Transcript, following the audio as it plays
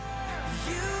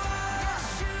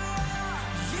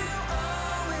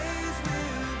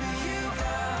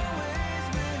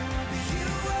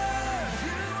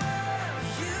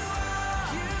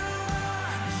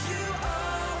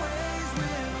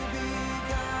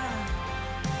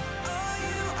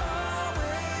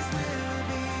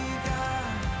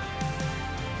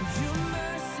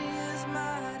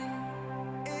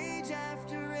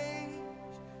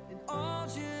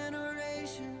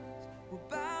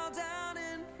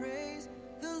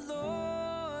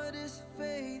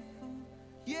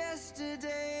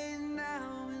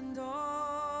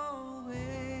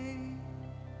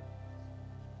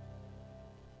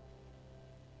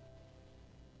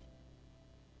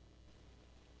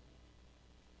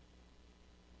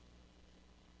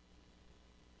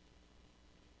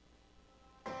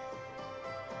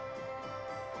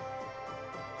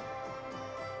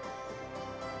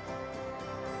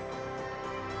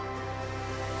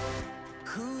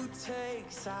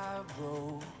takes our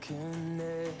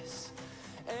brokenness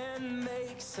and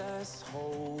makes us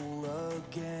whole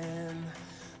again?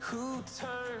 Who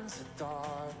turns the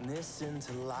darkness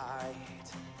into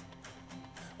light?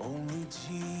 Only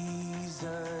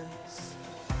Jesus.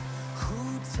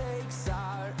 Who takes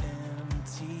our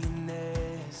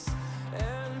emptiness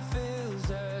and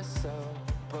fills us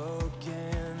up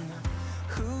again?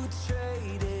 Who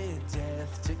traded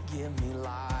death to give me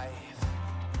life?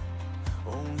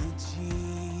 Only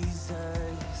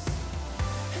Jesus.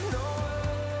 No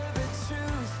other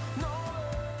truth, no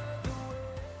other way.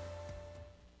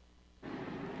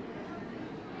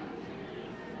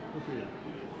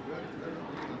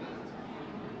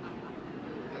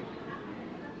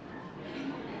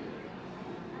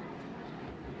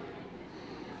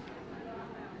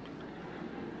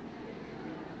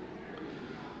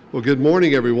 Well, good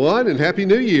morning, everyone, and Happy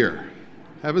New Year.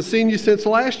 Haven't seen you since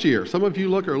last year. Some of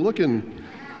you are looking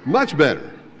much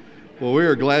better. Well, we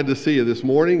are glad to see you this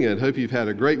morning and hope you've had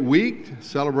a great week,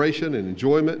 celebration and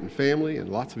enjoyment and family and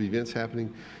lots of events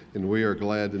happening, and we are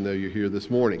glad to know you're here this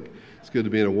morning. It's good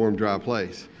to be in a warm, dry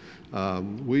place.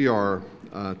 We are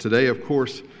today, of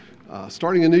course,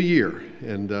 starting a new year,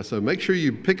 and so make sure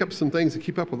you pick up some things to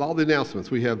keep up with all the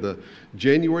announcements. We have the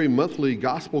January monthly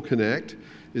Gospel Connect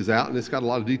is out, and it's got a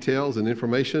lot of details and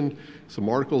information, some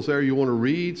articles there you want to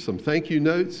read, some thank you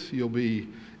notes you'll be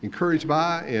encouraged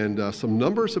by, and some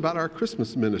numbers about our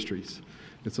Christmas ministries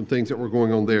and some things that were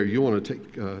going on there. You want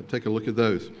to take a look at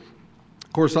those.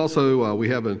 Of course, also we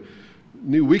have a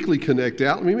new weekly Connect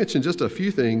out. Let me mention just a few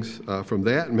things from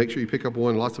that, and make sure you pick up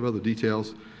one, lots of other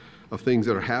details of things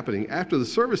that are happening. After the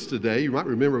service today, you might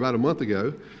remember about a month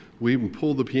ago, we even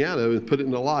pulled the piano and put it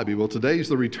in the lobby. Well, today's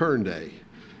the return day.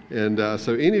 And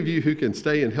so any of you who can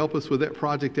stay and help us with that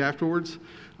project afterwards,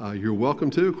 you're welcome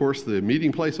to. Of course, the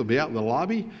meeting place will be out in the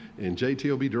lobby, and JT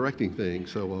will be directing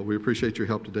things. So we appreciate your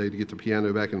help today to get the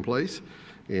piano back in place.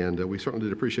 And we certainly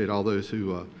did appreciate all those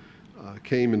who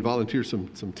came and volunteered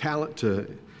some talent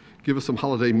to give us some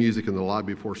holiday music in the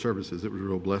lobby before services. It was a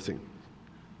real blessing.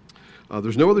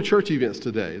 There's no other church events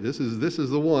today. This is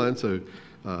the one, so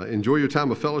enjoy your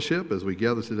time of fellowship as we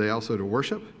gather today also to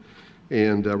worship.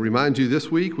 And remind you,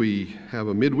 this week we have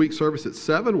a midweek service at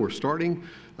 7. We're starting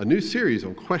a new series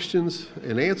on questions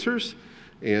and answers.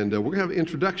 And we're going to have an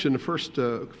introduction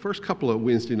the first couple of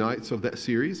Wednesday nights of that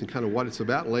series and kind of what it's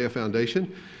about and lay a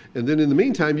foundation. And then in the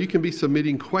meantime, you can be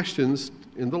submitting questions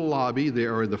in the lobby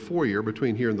there, or in the foyer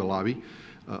between here and the lobby.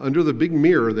 Under the big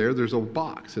mirror there's a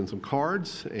box and some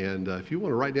cards. And if you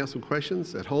want to write down some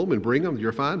questions at home and bring them,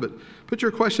 you're fine. But put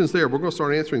your questions there. We're going to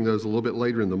start answering those a little bit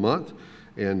later in the month.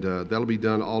 And that'll be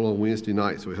done all on Wednesday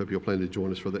night, so we hope you'll plan to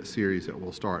join us for that series that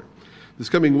will start. This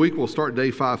coming week, we'll start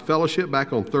Day 5 Fellowship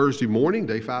back on Thursday morning.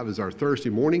 Day 5 is our Thursday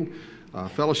morning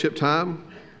fellowship time.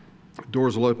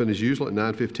 Doors will open as usual at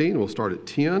 9:15. We'll start at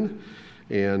 10.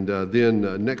 And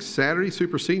then next Saturday,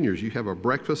 Super Seniors, you have a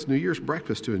breakfast, New Year's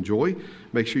breakfast to enjoy.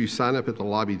 Make sure you sign up at the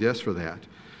lobby desk for that.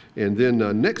 And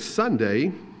then next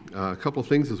Sunday, a couple of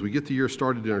things as we get the year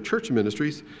started in our church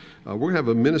ministries. We're going to have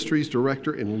a ministries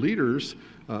director and leaders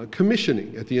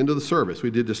commissioning at the end of the service. We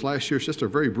did this last year. It's just a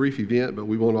very brief event, but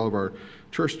we want all of our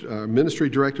church ministry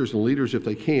directors and leaders, if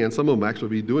they can. Some of them actually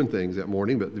be doing things that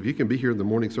morning, but if you can be here in the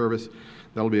morning service,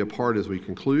 that'll be a part as we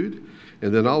conclude.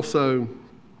 And then also,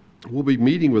 we'll be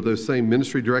meeting with those same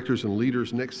ministry directors and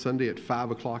leaders next Sunday at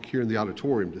 5 o'clock here in the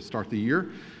auditorium to start the year.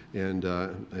 And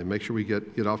make sure we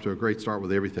get off to a great start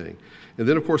with everything. And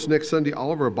then, of course, next Sunday,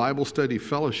 all of our Bible study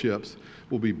fellowships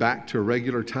will be back to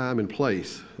regular time and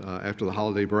place after the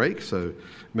holiday break. So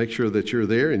make sure that you're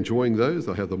there enjoying those.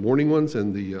 They'll have the morning ones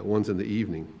and the ones in the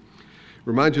evening.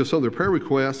 Remind you of some of the prayer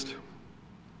requests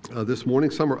this morning.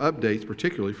 Some are updates,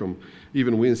 particularly from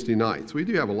even Wednesday nights. We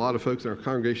do have a lot of folks in our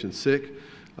congregation sick,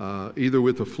 either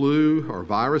with the flu or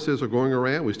viruses are going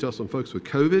around. We still have some folks with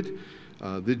COVID.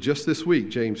 Just this week,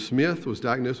 James Smith was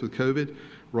diagnosed with COVID.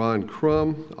 Ron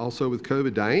Crum also with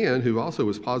COVID. Diane, who also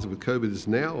was positive with COVID, is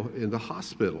now in the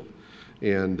hospital.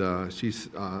 And she's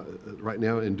right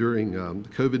now enduring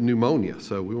COVID pneumonia.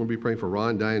 So we want to be praying for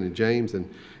Ron, Diane, and James, and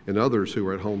others who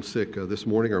are at home sick this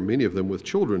morning, or many of them with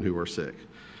children who are sick.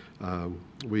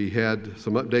 We had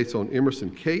some updates on Emerson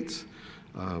Cates.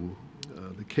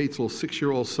 The Cates' little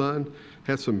 6-year-old son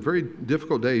had some very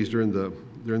difficult days during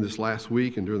this last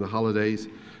week and during the holidays,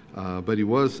 but he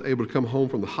was able to come home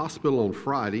from the hospital on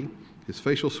Friday. His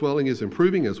facial swelling is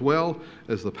improving as well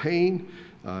as the pain.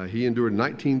 He endured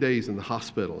 19 days in the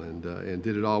hospital and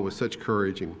did it all with such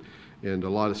courage and a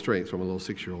lot of strength from a little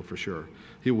 6-year-old for sure.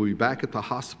 He will be back at the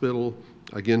hospital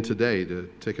again today to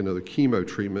take another chemo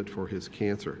treatment for his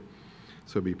cancer.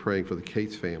 So be praying for the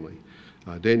Cates family.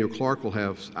 Daniel Clark will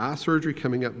have eye surgery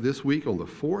coming up this week on the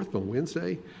 4th, on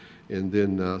Wednesday. And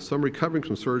then some recovering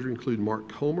from surgery, including Mark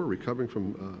Comer, recovering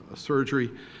from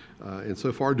surgery. And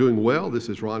so far doing well. This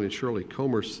is Ron and Shirley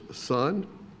Comer's son.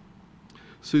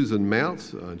 Susan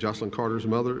Mounts, Jocelyn Carter's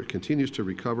mother, continues to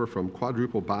recover from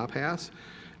quadruple bypass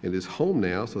and is home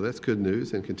now, so that's good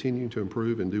news, and continuing to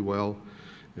improve and do well.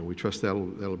 And we trust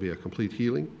that'll be a complete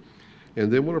healing. And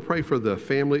then want to pray for the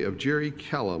family of Jerry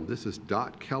Kellum. This is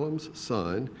Dot Kellum's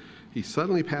son. He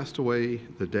suddenly passed away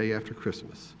the day after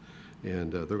Christmas. And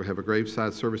they're going to have a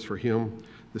graveside service for him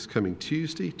this coming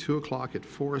Tuesday, 2 o'clock at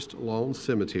Forest Lawn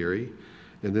Cemetery.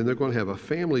 And then they're going to have a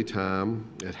family time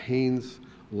at Haynes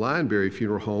Lineberry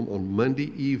Funeral Home on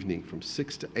Monday evening from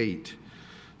 6 to 8.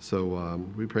 So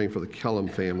we're praying for the Kellum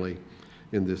family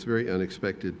in this very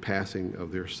unexpected passing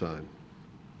of their son.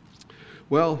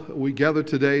 Well, we gather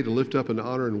today to lift up and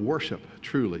honor and worship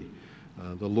truly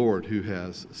the Lord who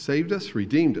has saved us,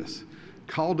 redeemed us,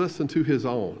 called us into his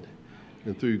own.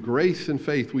 And through grace and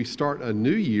faith, we start a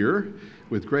new year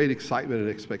with great excitement and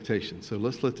expectation. So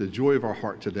let's let the joy of our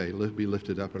heart today be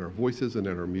lifted up in our voices and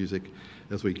in our music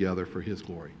as we gather for his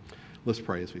glory. Let's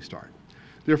pray as we start.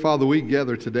 Dear Father, we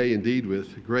gather today indeed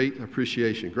with great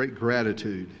appreciation, great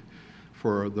gratitude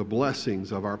for the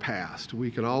blessings of our past. We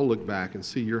can all look back and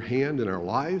see your hand in our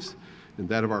lives and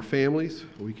that of our families.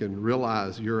 We can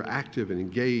realize you're active and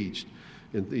engaged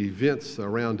in the events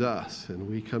around us, and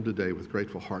we come today with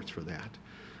grateful hearts for that.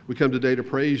 We come today to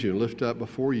praise you and lift up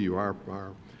before you our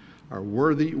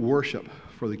worthy worship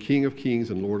for the King of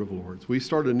Kings and Lord of Lords. We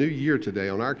start a new year today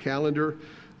on our calendar,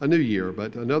 a new year,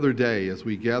 but another day as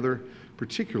we gather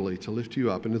particularly to lift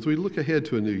you up. And as we look ahead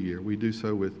to a new year, we do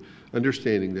so with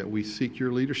understanding that we seek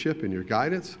your leadership and your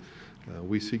guidance.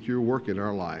 We seek your work in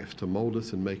our lives to mold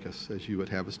us and make us as you would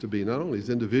have us to be, not only as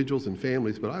individuals and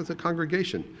families, but as a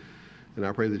congregation. And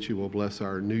I pray that you will bless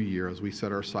our new year as we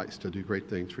set our sights to do great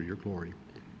things for your glory.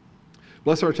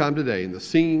 Bless our time today in the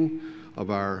singing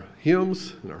of our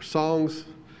hymns and our songs.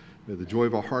 May the joy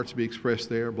of our hearts be expressed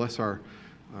there. Bless our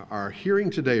hearing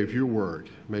today of your word.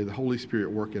 May the Holy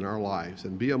Spirit work in our lives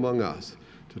and be among us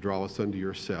to draw us unto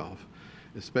yourself,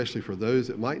 especially for those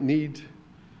that might need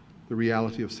the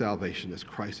reality of salvation as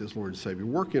Christ is Lord and Savior.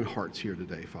 Work in hearts here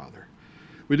today, Father.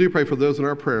 We do pray for those on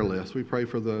our prayer list. We pray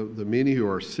for the many who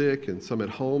are sick and some at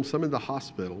home, some in the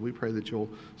hospital. We pray that you'll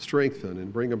strengthen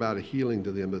and bring about a healing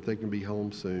to them, that they can be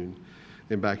home soon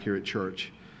and back here at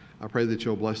church. I pray that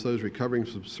you'll bless those recovering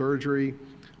from surgery.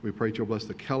 We pray that you'll bless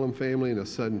the Kellum family in a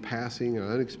sudden passing, an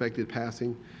unexpected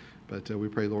passing. But we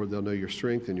pray, Lord, they'll know your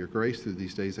strength and your grace through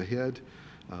these days ahead.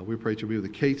 We pray that you'll be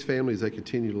with the Cates family as they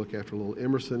continue to look after little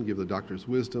Emerson, give the doctors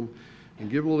wisdom, and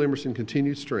give little Emerson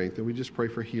continued strength. And we just pray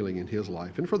for healing in his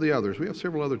life. And for the others, we have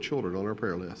several other children on our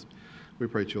prayer list. We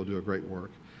pray that you'll do a great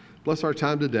work. Bless our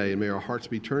time today, and may our hearts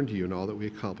be turned to you in all that we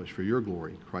accomplish for your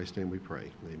glory. In Christ's name we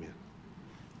pray. Amen.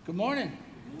 Good morning.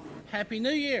 Happy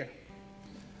New Year.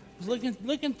 I was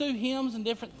looking through hymns and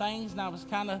different things, and I was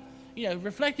kind of,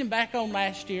 reflecting back on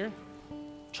last year.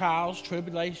 Trials,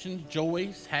 tribulations,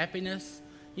 joys, happiness.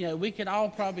 We could all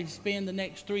probably spend the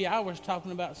next 3 hours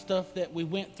talking about stuff that we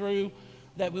went through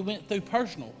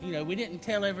personal. We didn't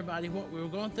tell everybody what we were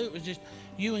going through. It was just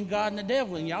you and God and the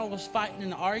devil, and y'all was fighting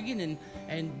and arguing,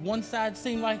 and one side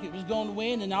seemed like it was going to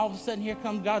win, and all of a sudden here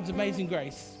comes God's amazing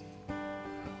grace.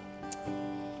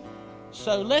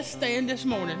 So let's stand this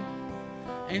morning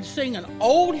and sing an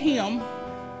old hymn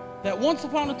that once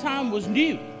upon a time was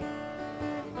new.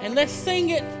 And let's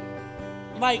sing it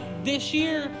like this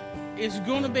year is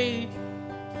going to be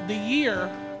the year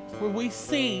where we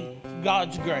see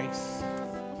God's grace.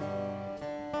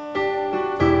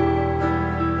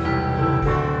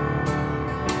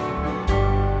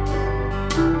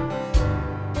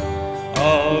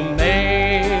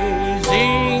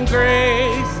 Amazing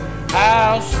grace,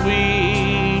 how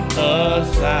sweet the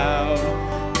sound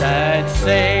that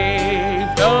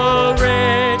saved a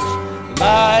wretch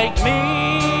like me.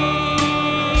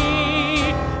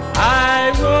 I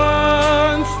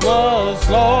once was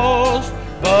lost,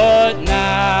 but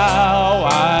now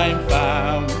I'm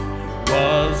found.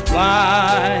 Was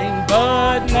blind,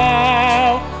 but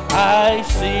now I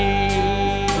see.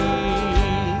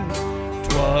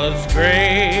 'Twas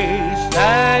grace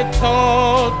that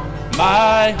taught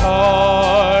my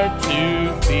heart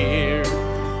to fear,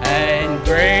 and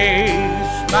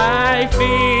grace my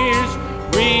fears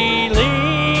relieve.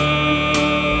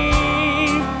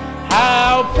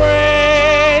 How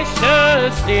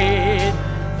precious did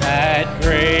that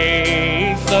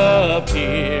grace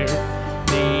appear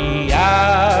the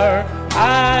hour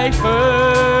I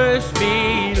first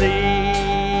believed.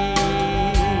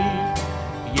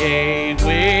 Yea,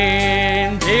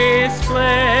 when this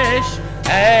flesh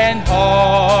and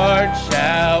heart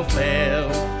shall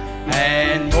fail,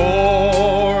 and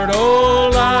mortal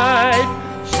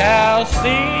life shall cease,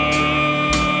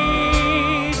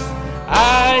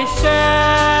 I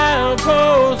shall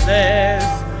possess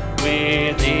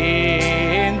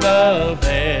within the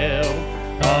veil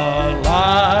a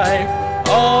life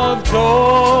of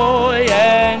joy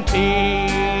and peace.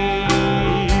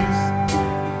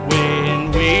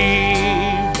 When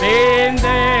we've been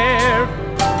there,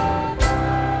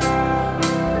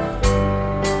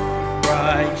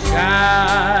 bright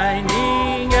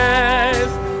shining as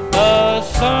the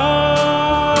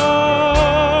sun,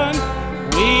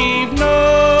 we've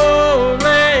no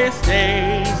less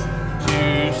days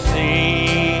to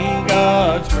sing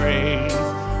God's praise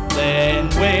than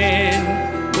when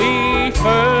we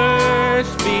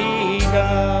first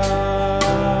begun.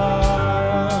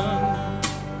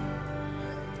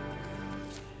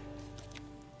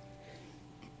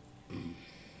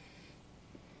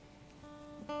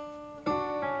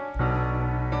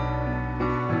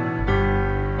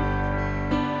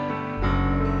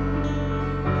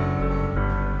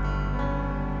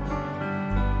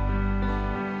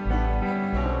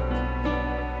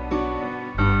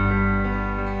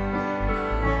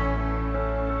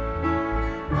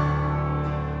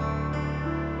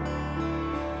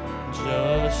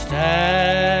 Just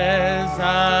as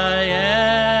I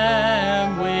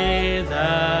am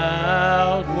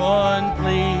without one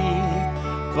plea,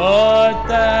 but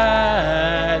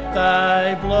that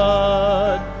thy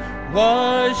blood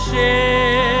was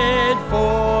shed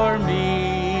for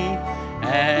me,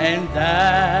 and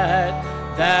that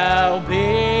thou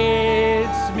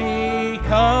bidst me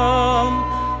come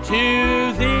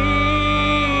to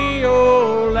thee,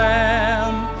 O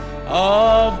Lamb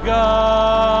of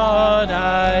God,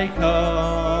 I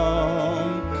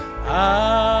come,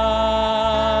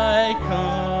 I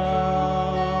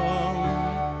come,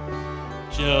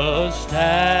 just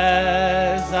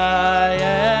as I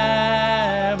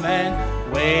am, and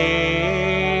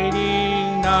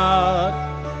waiting not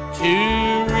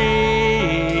to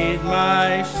rid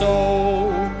my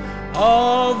soul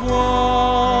of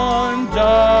one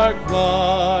dark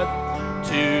blot,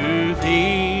 to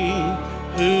thee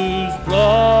whose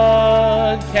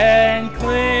blood can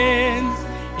cleanse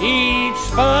each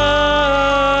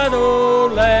spot, O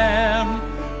Lamb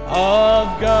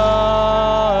of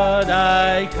God,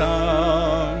 I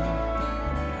come,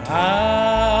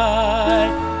 I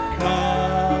come.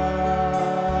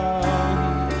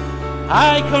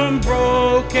 I come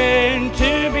broken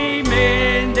to be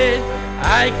mended,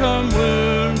 I come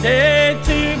wounded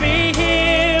to be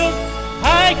healed,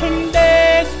 I come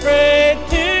desperate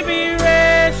to be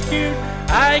rescued,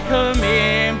 I come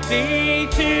empty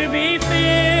to be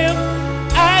filled,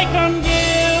 I come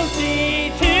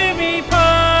guilty to be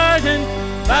pardoned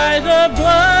by the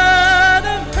blood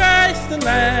of Christ the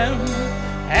Lamb,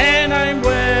 and I'm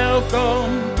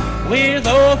welcome with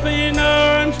open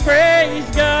arms, praise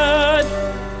God,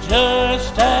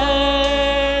 just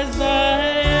as I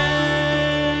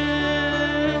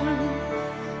am,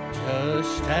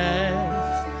 just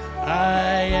as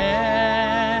I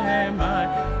am. I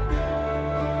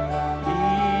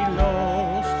be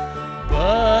lost,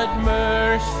 but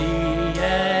mercy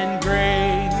and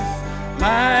grace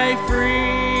my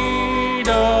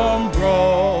freedom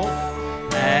brought,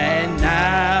 and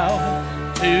now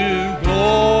to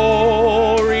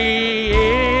glory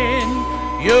in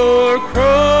your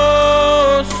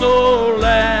cross, O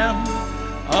Lamb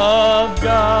of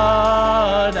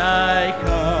God, I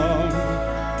come,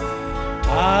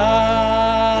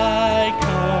 I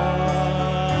come.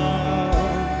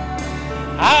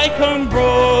 I come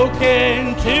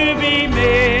broken to be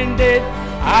mended,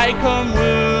 I come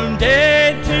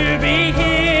wounded to be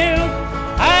healed,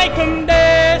 I come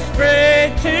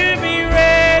desperate to be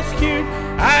rescued,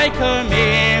 I come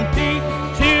empty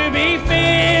to be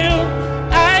filled,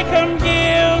 I come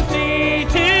guilty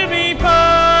to be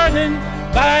pardoned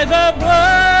by the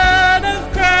blood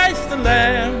of Christ the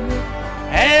Lamb,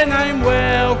 and I'm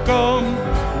welcome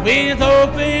with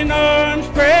open arms,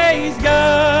 praise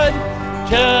God,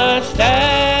 just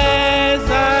as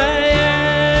I am.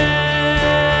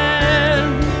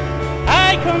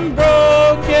 I come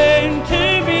broken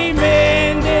to be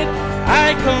mended,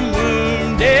 I come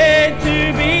wounded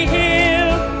to be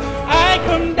healed, I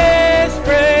come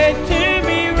desperate to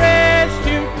be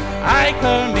rescued, I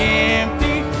come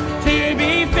empty to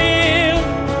be filled,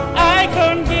 I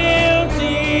come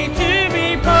guilty to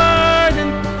be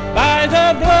pardoned by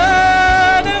the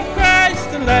blood of Christ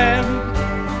the Lamb,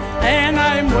 and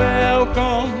I'm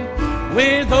welcome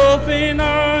with open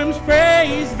arms.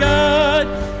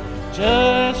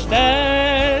 just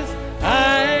as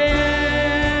I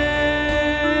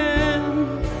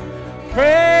am.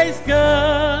 Praise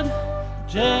God,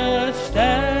 just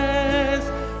as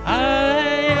I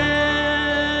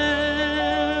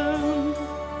am.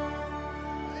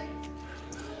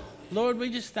 Lord, we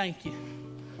just thank you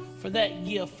for that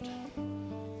gift,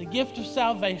 the gift of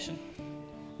salvation.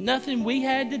 Nothing we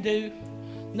had to do,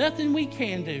 nothing we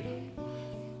can do.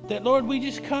 That, Lord, we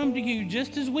just come to you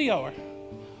just as we are.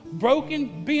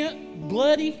 Broken, bent,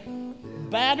 bloody,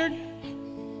 battered,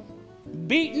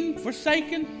 beaten,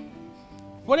 forsaken,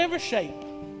 whatever shape.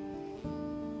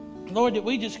 Lord, that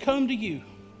we just come to you,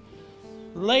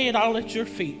 lay it all at your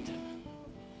feet,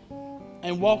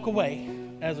 and walk away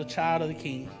as a child of the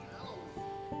King.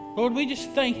 Lord, we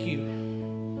just thank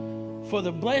you for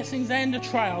the blessings and the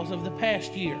trials of the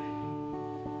past year.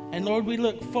 And Lord, we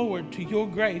look forward to your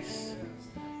grace,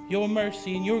 your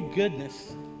mercy, and your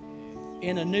goodness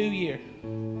in a new year.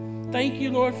 Thank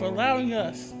you, Lord, for allowing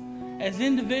us as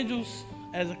individuals,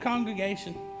 as a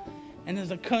congregation, and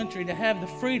as a country to have the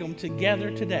freedom to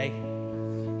gather today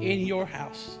in your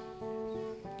house.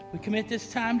 We commit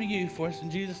this time to you. For us in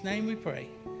Jesus' name we pray.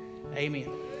 Amen.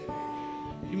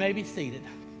 You may be seated.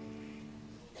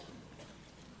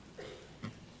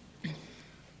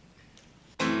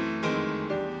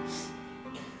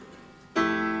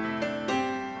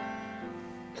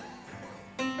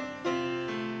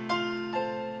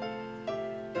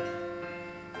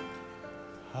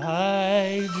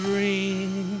 I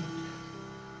dreamed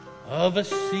of a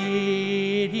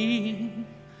city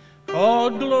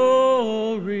called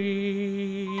Glory,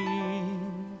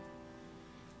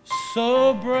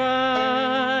 so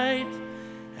bright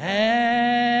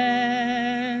and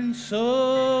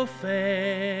so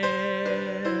fair.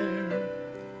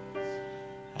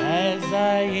 As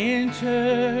I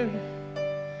entered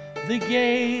the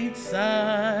gates,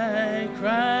 I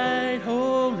cried,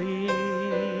 holy.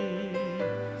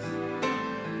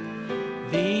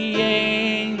 The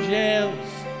angels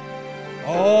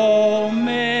all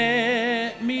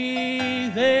met me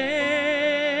there.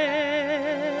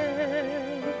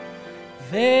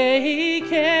 They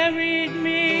carried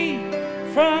me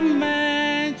from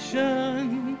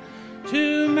mansion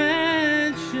to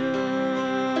mansion,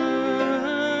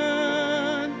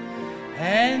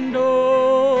 and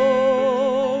oh,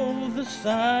 the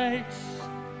sights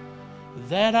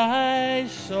that I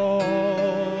saw.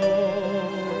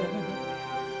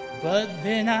 But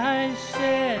then I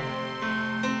said,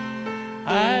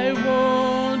 I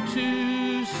want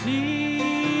to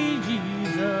see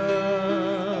Jesus.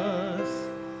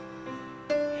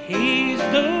 He's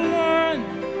the one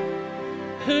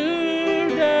who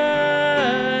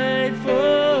died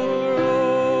for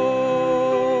all.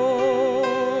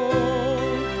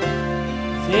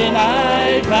 Then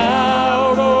I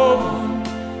bowed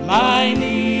on my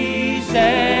knees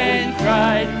and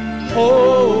cried,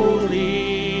 holy.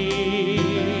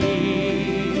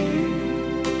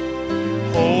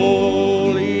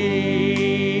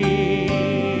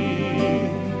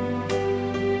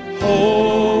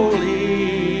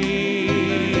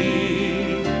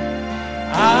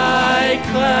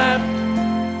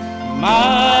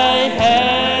 My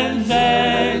hands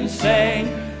and sang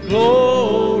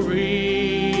glory,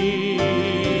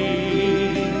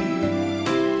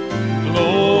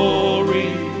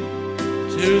 glory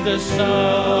to the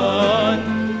Son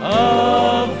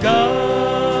of God.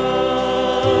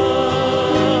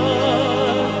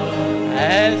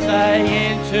 As I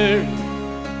entered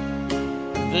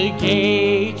the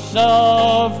gates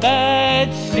of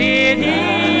that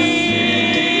city,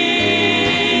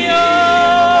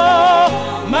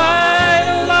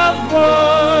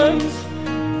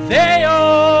 they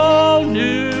all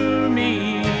knew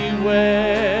me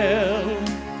well.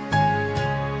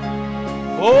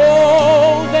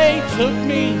 Oh, they took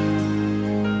me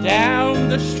down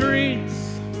the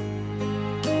streets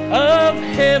of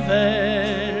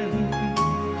heaven.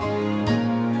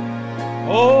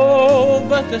 Oh,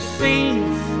 but the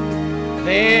scenes,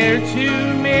 they're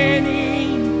too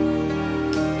many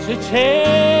to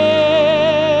tell.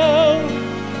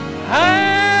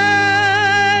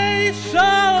 I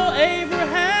saw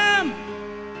Abraham,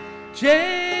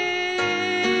 Jacob,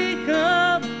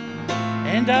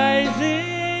 and Isaac.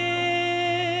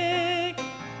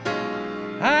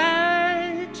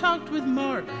 I talked with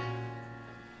Mark,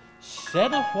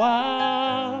 sat a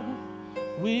while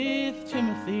with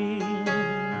Timothy.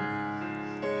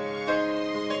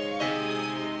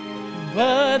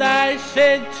 But I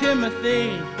said,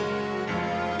 Timothy,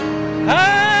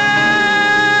 I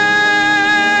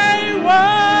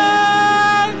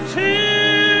want to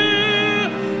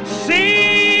see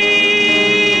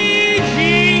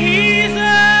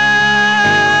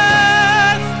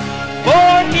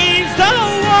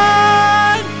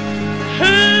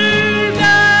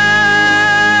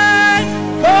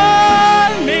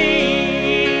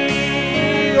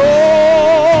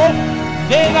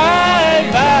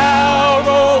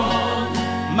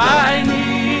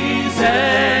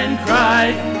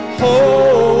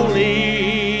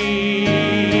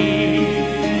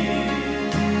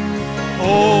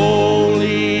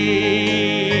holy.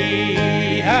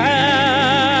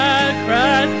 I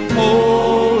cried,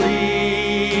 holy.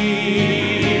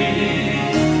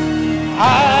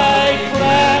 I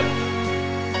clapped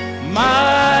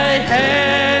my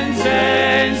hands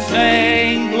and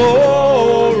sang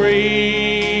glory.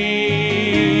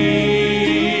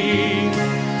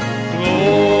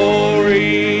 Glory.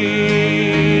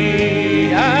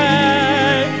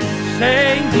 I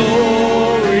sang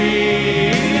glory.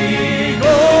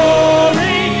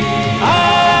 Glory.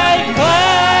 I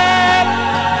clapped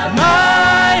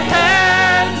my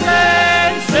hands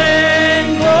and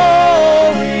sang glory.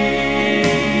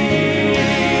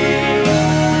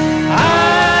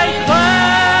 I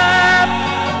clap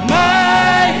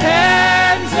my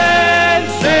hands and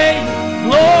sing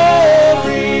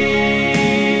glory.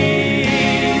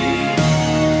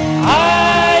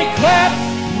 I clap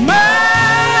my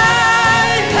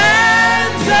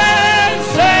hands and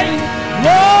sing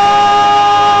glory.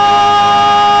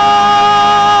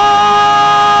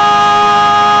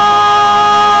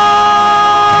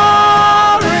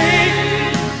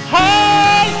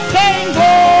 I sing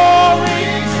glory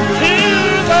to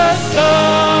the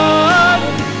Son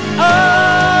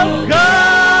of God.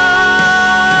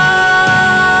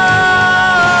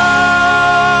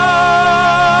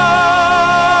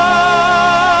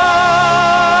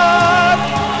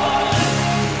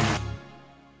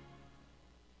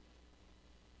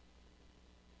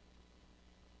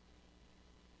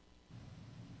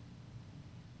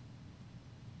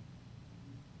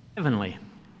 Heavenly.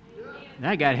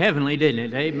 That got heavenly, didn't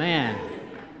it? Amen.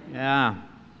 Yeah.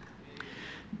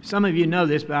 Some of you know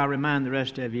this, but I'll remind the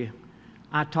rest of you.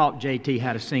 I taught JT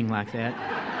how to sing like that.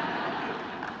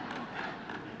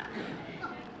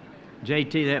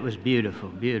 JT, that was beautiful,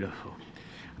 beautiful.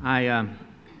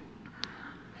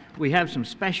 We have some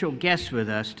special guests with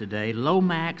us today,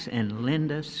 Lomax and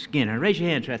Linda Skinner. Raise your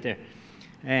hands right there.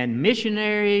 And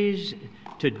missionaries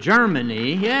to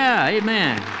Germany. Yeah,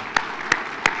 amen.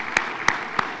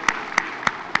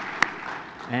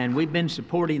 And we've been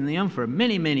supporting them for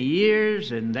many, many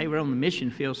years, and they were on the mission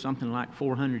field something like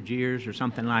 400 years or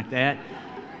something like that.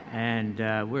 And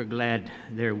we're glad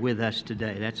they're with us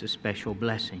today. That's a special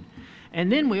blessing. And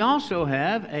then we also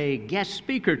have a guest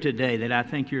speaker today that I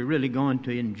think you're really going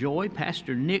to enjoy,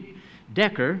 Pastor Nick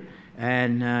Decker.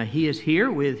 And he is here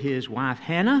with his wife,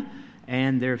 Hannah,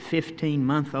 and their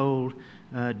 15-month-old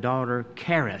daughter,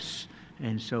 Karis.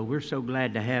 And so we're so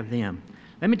glad to have them.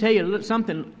 Let me tell you a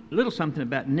little something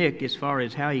about Nick as far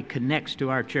as how he connects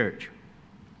to our church.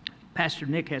 Pastor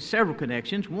Nick has several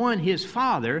connections. One, his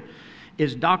father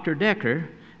is Dr. Decker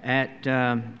at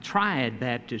Triad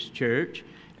Baptist Church,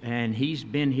 and he's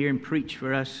been here and preached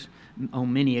for us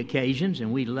on many occasions,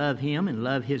 and we love him and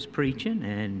love his preaching,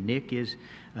 and Nick is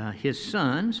his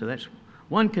son, so that's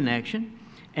one connection.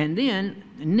 And then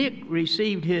Nick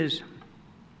received his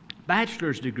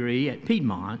bachelor's degree at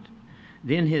Piedmont,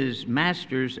 then his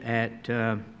master's at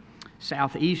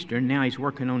Southeastern. Now he's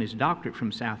working on his doctorate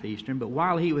from Southeastern. But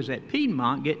while he was at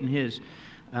Piedmont getting his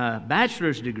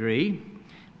bachelor's degree,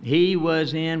 he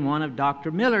was in one of Dr.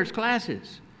 Miller's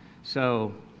classes.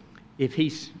 So if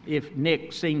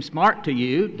Nick seems smart to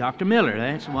you, Dr. Miller,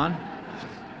 that's one.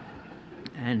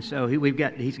 And so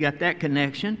he's got that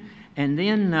connection. And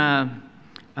then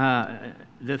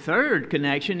the third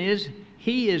connection is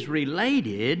he is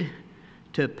related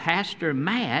to Pastor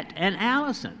Matt and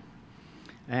Allison.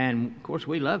 And of course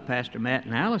we love Pastor Matt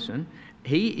and Allison.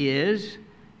 He is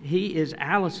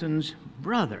Allison's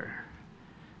brother.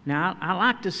 Now I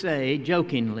like to say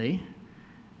jokingly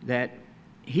that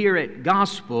here at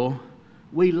Gospel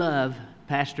we love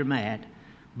Pastor Matt,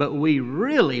 but we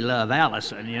really love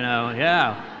Allison,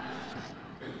 yeah.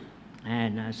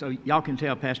 And so y'all can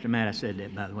tell Pastor Matt I said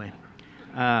that, by the way.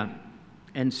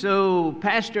 And so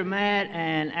Pastor Matt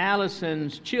and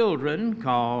Allison's children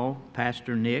call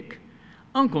Pastor Nick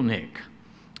Uncle Nick.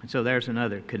 And so there's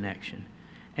another connection.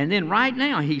 And then right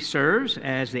now he serves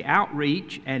as the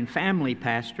outreach and family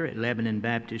pastor at Lebanon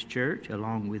Baptist Church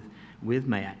along with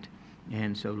Matt.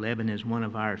 And so Lebanon is one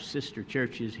of our sister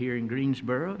churches here in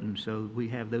Greensboro, and so we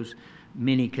have those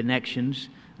many connections,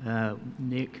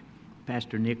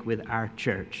 Pastor Nick, with our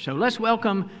church. So let's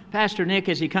welcome Pastor Nick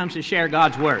as he comes to share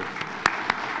God's Word.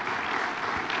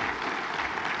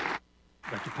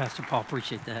 Thank you, Pastor Paul.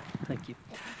 Appreciate that. Thank you.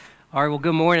 All right, well,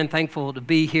 good morning. Thankful to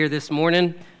be here this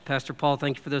morning. Pastor Paul,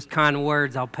 thank you for those kind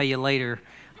words. I'll pay you later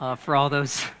for all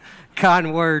those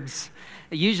kind words.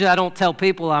 Usually I don't tell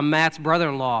people I'm Matt's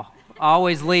brother-in-law. I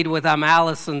always lead with I'm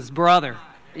Allison's brother.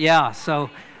 Yeah, so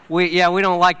we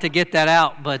don't like to get that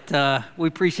out, but we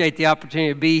appreciate the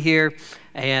opportunity to be here,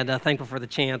 and thankful for the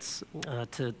chance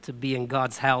to be in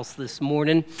God's house this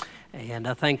morning, and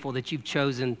thankful that you've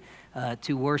chosen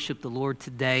to worship the Lord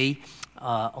today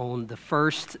on the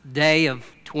first day of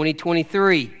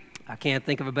 2023. I can't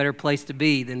think of a better place to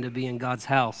be than to be in God's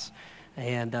house,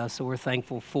 and so we're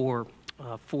thankful for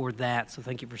that. So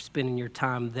thank you for spending your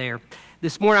time there.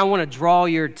 This morning I want to draw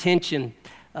your attention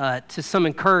to some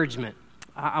encouragement.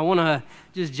 I want to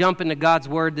just jump into God's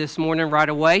Word this morning right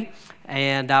away,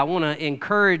 and I want to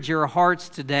encourage your hearts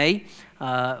today,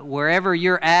 wherever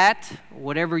you're at,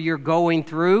 whatever you're going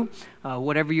through,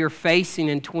 whatever you're facing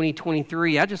in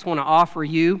 2023. I just want to offer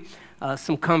you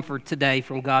some comfort today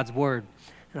from God's Word.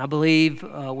 And I believe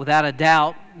without a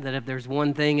doubt that if there's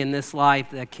one thing in this life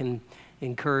that can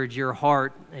encourage your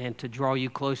heart and to draw you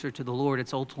closer to the Lord,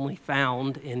 it's ultimately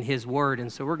found in His Word.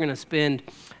 And so we're going to spend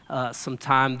some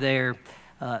time there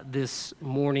this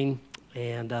morning,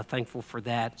 and thankful for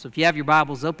that. So if you have your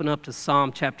Bibles, open up to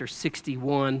Psalm chapter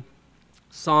 61.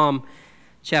 Psalm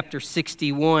chapter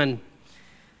 61.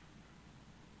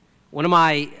 One of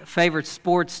my favorite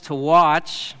sports to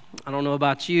watch, I don't know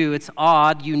about you, it's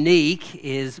odd, unique,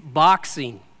 is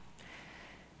boxing.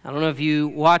 I don't know if you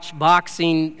watch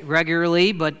boxing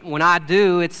regularly, but when I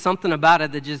do, it's something about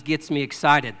it that just gets me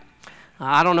excited.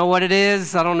 I don't know what it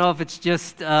is. I don't know if it's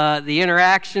just the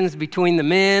interactions between the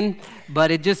men,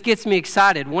 but it just gets me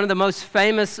excited. One of the most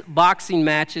famous boxing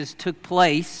matches took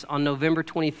place on November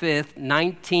 25th,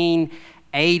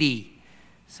 1980.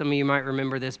 Some of you might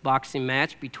remember this boxing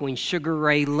match between Sugar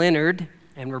Ray Leonard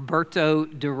and Roberto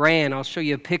Duran. I'll show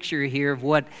you a picture here of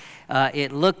what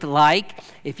it looked like.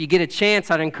 If you get a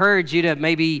chance, I'd encourage you to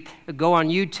maybe go on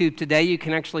YouTube today. You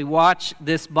can actually watch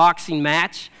this boxing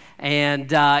match,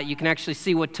 and you can actually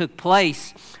see what took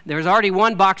place. There's already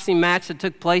one boxing match that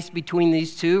took place between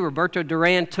these two. Roberto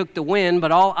Duran took the win,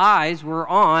 but all eyes were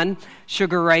on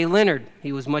Sugar Ray Leonard.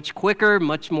 He was much quicker,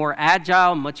 much more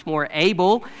agile, much more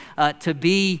able to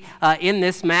be in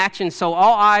this match, and so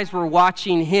all eyes were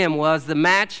watching him. Well, as the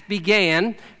match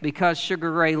began, because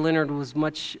Sugar Ray Leonard was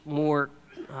much more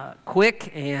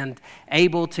quick and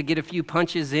able to get a few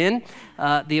punches in,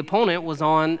 the opponent was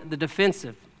on the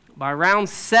defensive. By round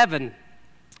 7,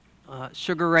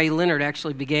 Sugar Ray Leonard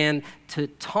actually began to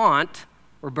taunt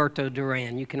Roberto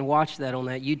Duran. You can watch that on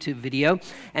that YouTube video.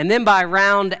 And then by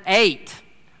round 8,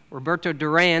 Roberto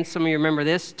Duran, some of you remember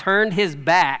this, turned his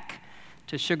back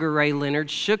to Sugar Ray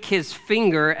Leonard, shook his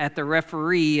finger at the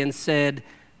referee and said,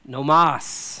 "No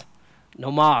más."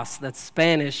 No más. That's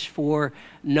Spanish for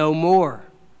no more.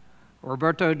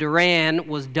 Roberto Duran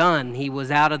was done. He was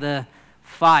out of the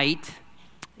fight.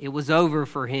 It was over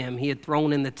for him. He had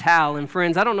thrown in the towel. And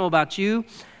friends, I don't know about you,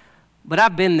 but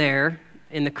I've been there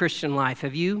in the Christian life.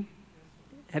 Have you?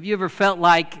 Have you ever felt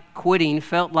like quitting,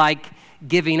 felt like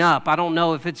giving up? I don't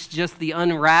know if it's just the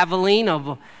unraveling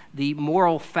of the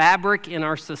moral fabric in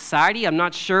our society. I'm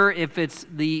not sure if it's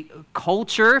the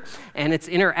culture and its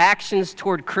interactions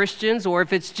toward Christians, or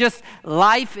if it's just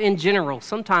life in general.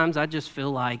 Sometimes I just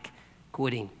feel like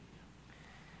quitting.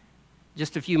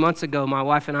 Just a few months ago, my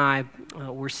wife and I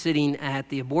were sitting at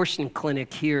the abortion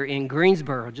clinic here in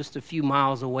Greensboro, just a few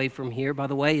miles away from here. By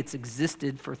the way, it's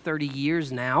existed for 30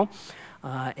 years now,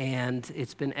 and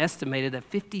it's been estimated that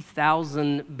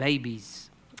 50,000 babies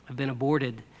have been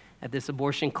aborted at this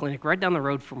abortion clinic right down the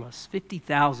road from us.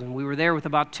 50,000. We were there with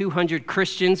about 200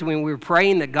 Christians when we were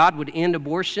praying that God would end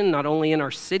abortion, not only in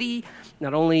our city,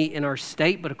 not only in our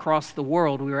state, but across the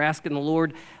world. We were asking the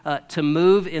Lord to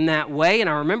move in that way. And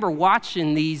I remember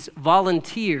watching these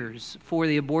volunteers for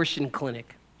the abortion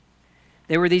clinic.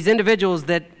 They were these individuals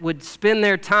that would spend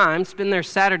their time, spend their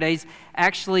Saturdays,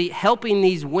 actually helping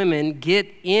these women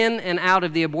get in and out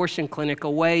of the abortion clinic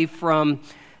away from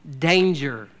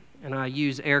danger. And I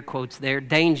use air quotes there,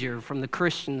 danger from the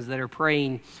Christians that are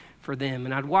praying for them.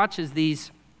 And I'd watch as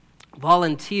these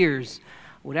volunteers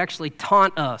would actually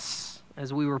taunt us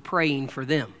as we were praying for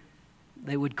them.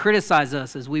 They would criticize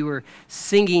us as we were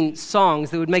singing songs.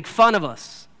 They would make fun of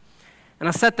us. And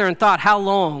I sat there and thought, how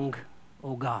long,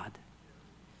 oh God?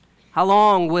 How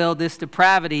long will this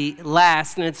depravity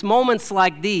last? And it's moments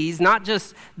like these, not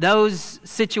just those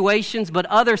situations, but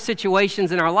other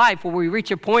situations in our life where we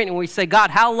reach a point and we say,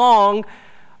 God, how long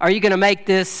are you going to make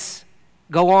this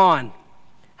go on?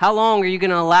 How long are you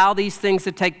going to allow these things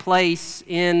to take place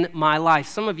in my life?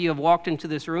 Some of you have walked into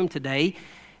this room today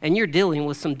and you're dealing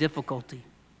with some difficulty.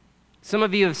 Some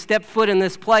of you have stepped foot in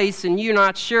this place and you're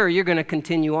not sure you're going to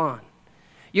continue on.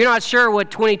 You're not sure what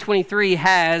 2023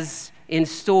 has in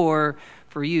store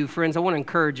for you. Friends, I want to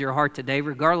encourage your heart today,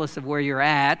 regardless of where you're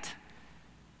at,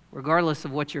 regardless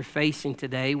of what you're facing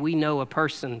today, we know a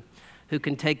person who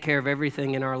can take care of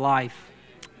everything in our life.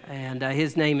 And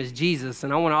his name is Jesus.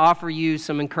 And I want to offer you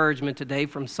some encouragement today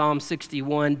from Psalm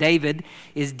 61. David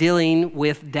is dealing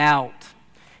with doubt.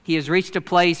 He has reached a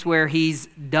place where he's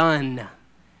done.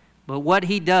 But what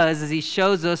he does is he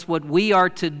shows us what we are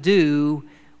to do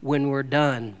when we're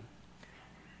done.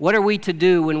 What are we to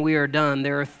do when we are done?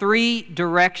 There are 3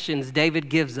 directions David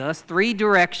gives us, 3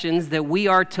 directions that we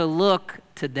are to look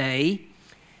today,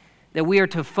 that we are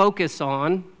to focus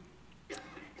on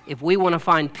if we want to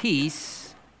find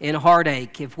peace in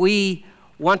heartache. If we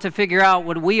want to figure out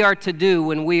what we are to do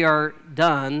when we are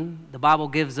done, the Bible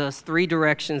gives us 3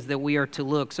 directions that we are to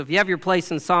look. So if you have your place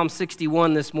in Psalm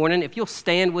 61 this morning, if you'll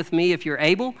stand with me if you're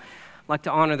able, I'd like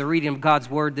to honor the reading of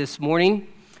God's Word this morning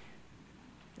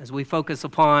as we focus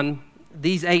upon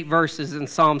these 8 verses in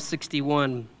Psalm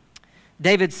 61.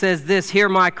 David says this, "Hear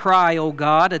my cry, O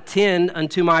God, attend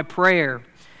unto my prayer.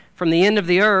 From the end of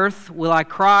the earth will I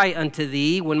cry unto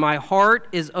thee when my heart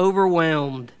is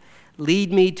overwhelmed.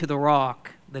 Lead me to the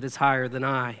rock that is higher than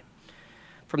I.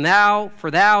 For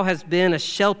thou hast been a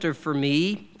shelter for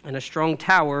me and a strong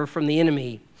tower from the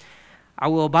enemy. I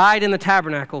will abide in the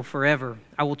tabernacle forever.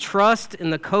 I will trust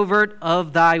in the covert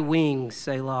of thy wings,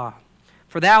 Selah.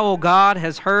 For thou, O God,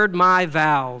 hast heard my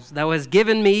vows. Thou hast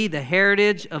given me the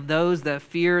heritage of those that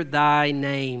fear thy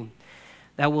name.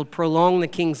 Thou wilt prolong the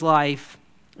king's life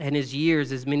and his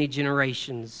years as many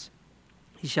generations.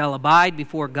 He shall abide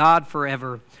before God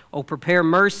forever. O prepare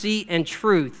mercy and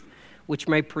truth, which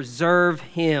may preserve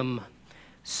him.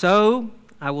 So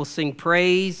I will sing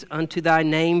praise unto thy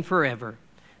name forever,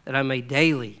 that I may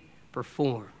daily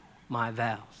perform my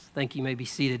vows." Thank you. You may be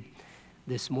seated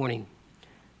this morning.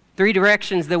 3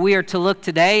 directions that we are to look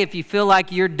today. If you feel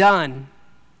like you're done,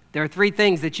 there are 3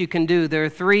 things that you can do. There are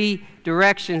 3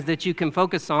 directions that you can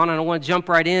focus on, and I want to jump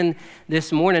right in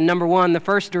this morning. Number 1, the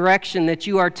first direction that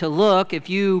you are to look, if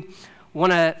you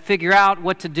want to figure out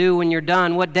what to do when you're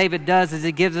done, what David does is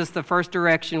he gives us the first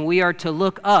direction. We are to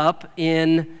look up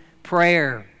in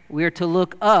prayer. We are to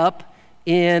look up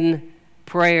in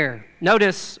prayer.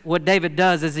 Notice what David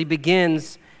does as he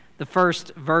begins the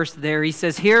first verse there. He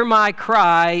says, "Hear my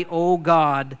cry, O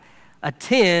God,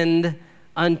 attend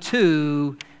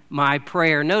unto my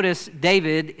prayer." Notice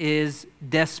David is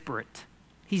desperate.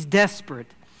 He's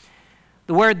desperate.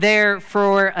 The word there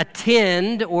for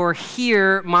attend or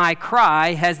hear my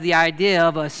cry has the idea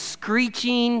of a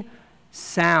screeching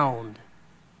sound.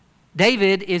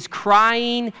 David is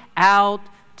crying out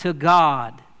to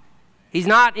God. He's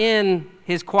not in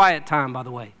his quiet time, by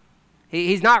the way.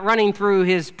 He's not running through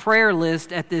his prayer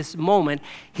list at this moment.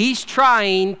 He's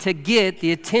trying to get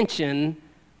the attention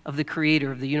of the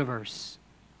creator of the universe.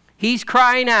 He's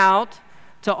crying out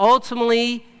to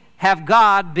ultimately have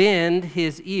God bend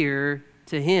his ear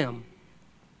to him.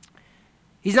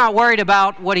 He's not worried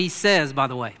about what he says, by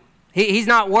the way. He's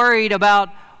not worried about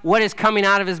what is coming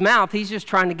out of his mouth. He's just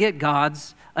trying to get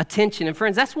God's attention. And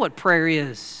friends, that's what prayer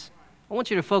is. I want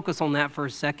you to focus on that for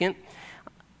a second.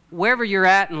 Wherever you're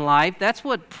at in life, that's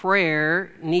what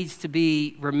prayer needs to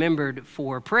be remembered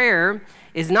for. Prayer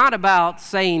is not about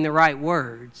saying the right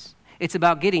words. It's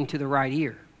about getting to the right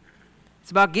ear. It's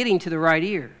about getting to the right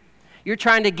ear. You're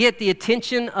trying to get the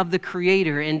attention of the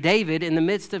Creator, and David, in the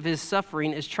midst of his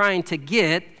suffering, is trying to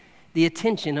get the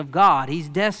attention of God. He's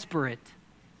desperate.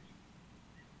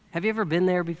 Have you ever been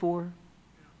there before?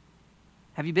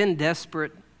 Have you been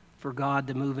desperate for God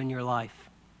to move in your life?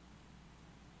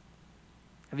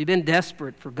 Have you been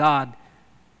desperate for God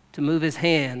to move his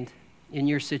hand in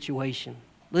your situation?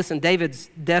 Listen, David's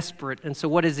desperate, and so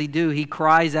what does he do? He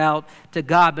cries out to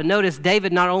God. But notice,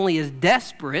 David not only is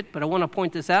desperate, but I want to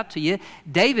point this out to you,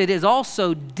 David is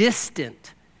also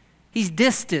distant. He's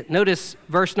distant. Notice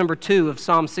verse number 2 of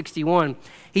Psalm 61.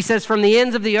 He says, "From the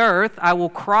ends of the earth I will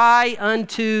cry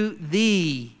unto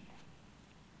thee."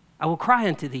 I will cry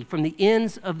unto thee from the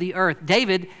ends of the earth.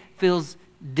 David feels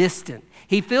distant.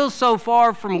 He feels so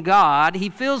far from God, he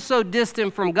feels so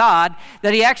distant from God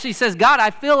that he actually says, "God,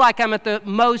 I feel like I'm at the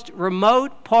most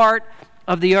remote part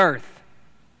of the earth.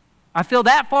 I feel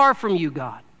that far from you,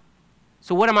 God.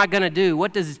 So what am I going to do?"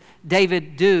 What does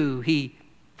David do? He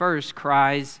first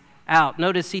cries out.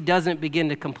 Notice he doesn't begin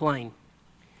to complain.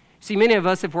 See, many of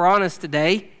us, if we're honest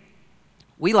today,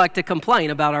 we like to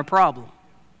complain about our problem.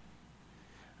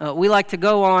 We like to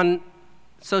go on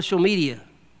social media.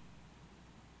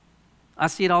 I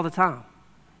see it all the time.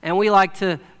 And we like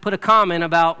to put a comment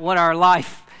about what our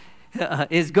life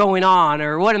is going on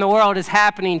or what in the world is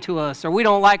happening to us, or we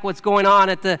don't like what's going on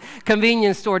at the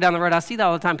convenience store down the road. I see that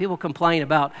all the time. People complain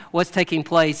about what's taking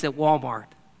place at Walmart.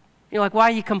 You're like, why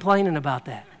are you complaining about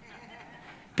that?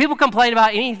 People complain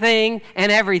about anything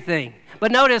and everything.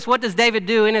 But notice, what does David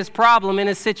do in his problem, in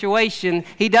his situation?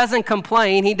 He doesn't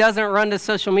complain. He doesn't run to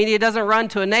social media. He doesn't run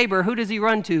to a neighbor. Who does he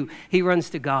run to? He runs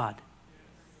to God.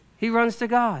 He runs to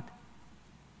God.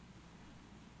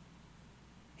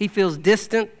 He feels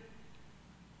distant.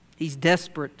 He's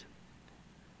desperate.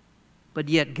 But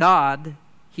yet God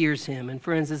hears him. And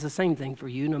friends, it's the same thing for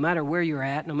you. No matter where you're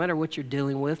at, no matter what you're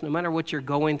dealing with, no matter what you're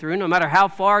going through, no matter how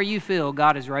far you feel,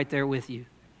 God is right there with you.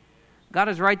 God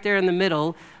is right there in the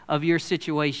middle of your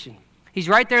situation. He's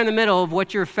right there in the middle of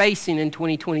what you're facing in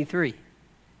 2023.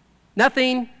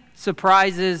 Nothing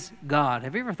surprises God.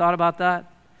 Have you ever thought about that?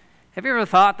 Have you ever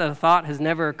thought that a thought has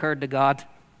never occurred to God?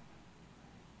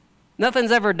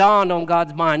 Nothing's ever dawned on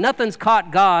God's mind. Nothing's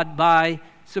caught God by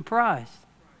surprise.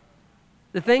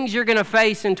 The things you're going to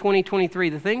face in 2023,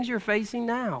 the things you're facing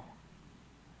now,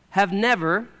 have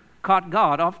never caught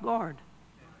God off guard.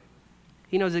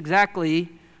 He knows exactly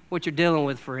what you're dealing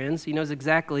with, friends. He knows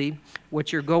exactly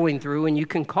what you're going through, and you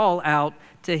can call out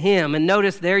to him. And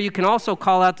notice there, you can also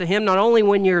call out to him not only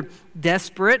when you're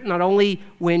desperate, not only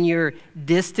when you're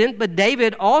distant, but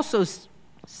David also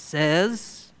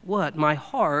says, what? My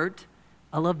heart,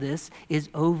 I love this, is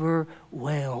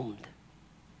overwhelmed.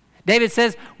 David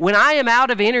says, when I am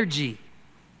out of energy,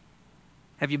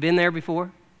 have you been there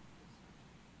before?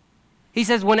 He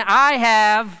says, when I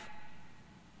have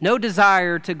no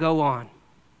desire to go on,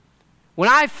 when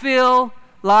I feel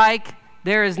like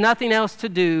there is nothing else to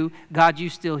do, God, you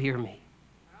still hear me.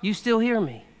 You still hear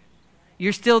me.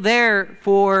 You're still there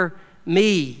for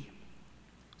me.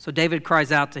 So David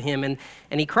cries out to him, and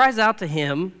he cries out to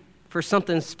him for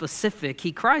something specific.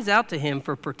 He cries out to him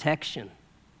for protection.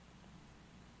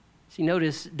 See,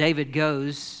 notice David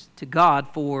goes to God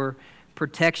for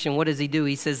protection. What does he do?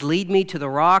 He says, lead me to the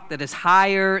rock that is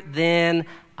higher than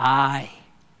I.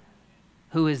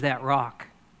 Who is that rock?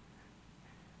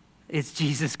 It's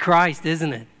Jesus Christ,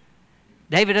 isn't it?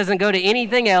 David doesn't go to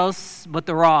anything else but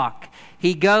the rock.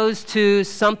 He goes to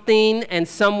something and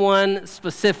someone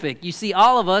specific. You see,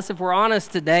 all of us, if we're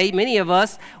honest today, many of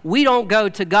us, we don't go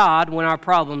to God when our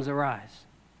problems arise.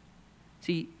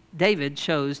 See, David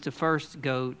chose to first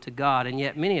go to God, and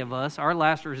yet many of us, our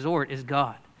last resort is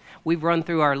God. We've run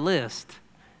through our list,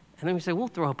 and then we say, we'll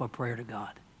throw up a prayer to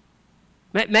God.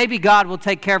 Maybe God will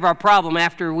take care of our problem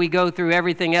after we go through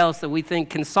everything else that we think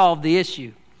can solve the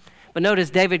issue. But notice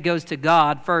David goes to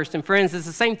God first. And friends, it's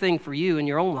the same thing for you in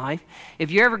your own life.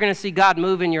 If you're ever going to see God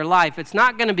move in your life, it's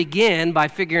not going to begin by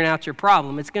figuring out your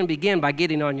problem. It's going to begin by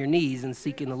getting on your knees and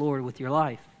seeking the Lord with your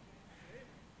life.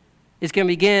 It's going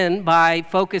to begin by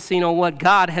focusing on what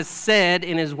God has said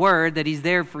in his word, that he's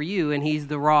there for you, and he's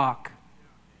the rock.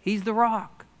 He's the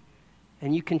rock.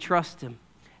 And you can trust him,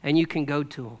 and you can go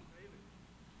to him.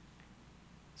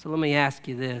 So let me ask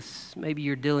you this. Maybe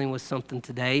you're dealing with something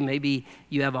today. Maybe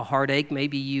you have a heartache.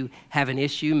 Maybe you have an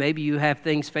issue. Maybe you have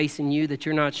things facing you that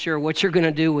you're not sure what you're going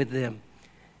to do with them.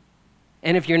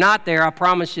 And if you're not there, I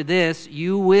promise you this,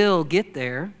 you will get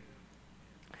there.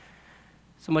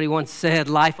 Somebody once said,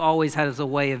 life always has a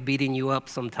way of beating you up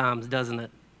sometimes, doesn't it?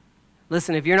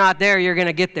 Listen, if you're not there, you're going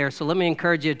to get there. So let me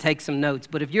encourage you to take some notes.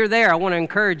 But if you're there, I want to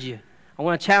encourage you. I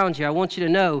want to challenge you. I want you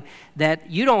to know that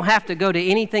you don't have to go to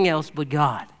anything else but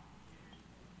God.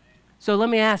 So let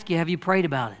me ask you, have you prayed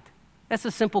about it? That's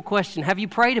a simple question. Have you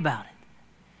prayed about it?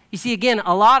 You see, again,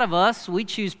 a lot of us, we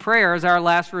choose prayer as our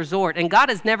last resort, and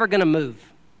God is never going to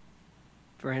move,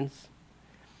 friends.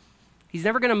 He's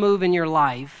never going to move in your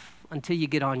life until you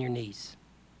get on your knees.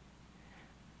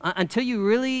 Until you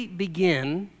really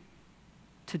begin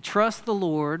to trust the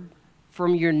Lord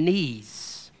from your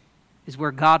knees is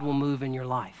where God will move in your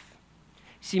life.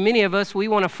 See, many of us, we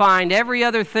want to find every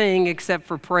other thing except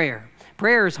for prayer.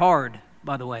 Prayer is hard,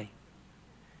 by the way.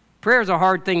 Prayer is a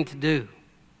hard thing to do.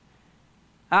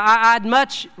 I'd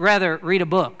much rather read a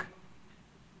book.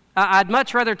 I'd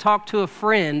much rather talk to a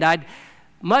friend. I'd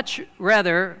much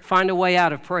rather find a way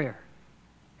out of prayer.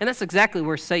 And that's exactly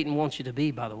where Satan wants you to be,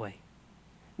 by the way.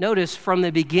 Notice from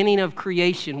the beginning of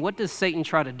creation, what does Satan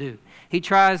try to do? He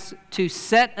tries to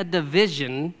set a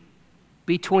division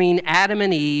between Adam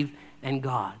and Eve and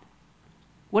God.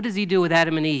 What does he do with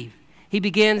Adam and Eve? He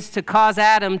begins to cause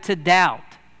Adam to doubt.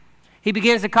 He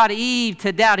begins to cause Eve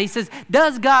to doubt. He says,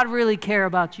 does God really care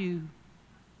about you?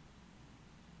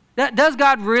 Does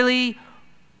God really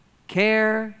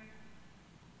care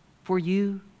for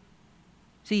you?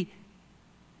 See,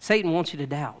 Satan wants you to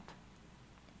doubt.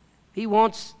 He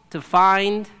wants to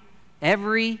find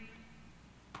every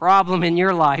problem in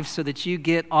your life so that you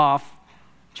get off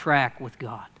track with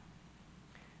God.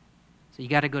 So you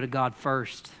got to go to God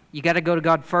first. You got to go to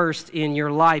God first in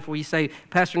your life. Where you say,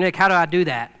 Pastor Nick, how do I do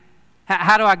that?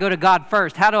 How do I go to God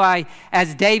first? How do I,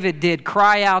 as David did,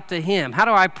 cry out to Him? How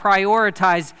do I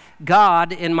prioritize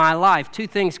God in my life? Two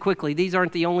things quickly. These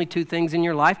aren't the only two things in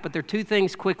your life, but they're two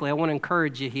things quickly. I want to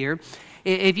encourage you here.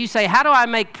 If you say, how do I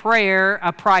make prayer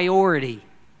a priority?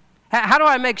 How do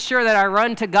I make sure that I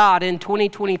run to God in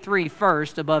 2023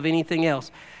 first above anything else?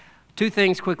 Two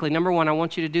things quickly. Number one, I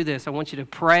want you to do this. I want you to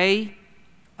pray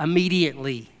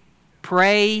immediately.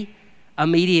 Pray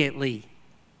immediately.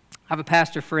 I have a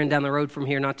pastor friend down the road from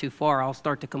here, not too far. I'll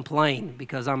start to complain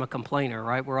because I'm a complainer,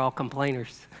 right? We're all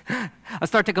complainers. I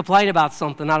start to complain about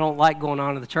something I don't like going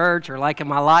on in the church or like in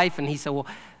my life. And he said, well,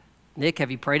 Nick, have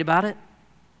you prayed about it?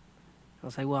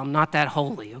 I'll say, well, I'm not that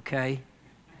holy, okay?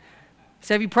 He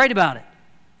said, have you prayed about it?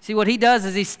 See, what he does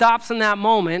is he stops in that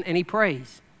moment and he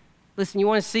prays. Listen, you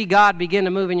want to see God begin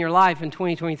to move in your life in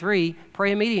 2023,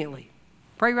 pray immediately.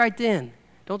 Pray right then.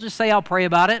 Don't just say, I'll pray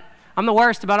about it. I'm the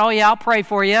worst about, oh, yeah, I'll pray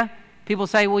for you. People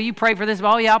say, well, you pray for this.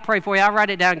 Oh, yeah, I'll pray for you. I'll write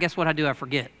it down. Guess what I do? I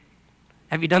forget.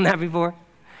 Have you done that before?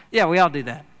 Yeah, we all do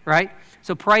that, right?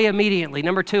 So pray immediately.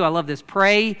 Number two, I love this.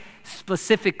 Pray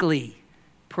specifically.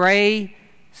 Pray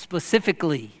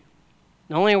specifically.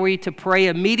 Not only are we to pray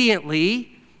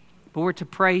immediately, but we're to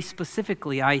pray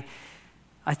specifically. I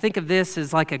think of this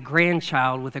as like a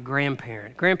grandchild with a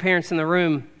grandparent. Grandparents in the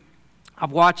room,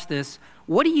 I've watched this.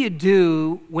 What do you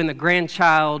do when the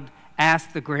grandchild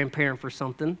asks the grandparent for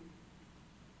something?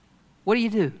 What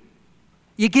do?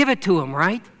 You give it to them,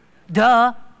 right?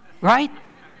 Duh, right?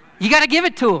 You got to give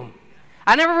it to them.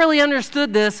 I never really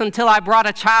understood this until I brought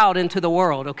a child into the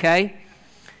world, okay?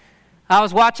 I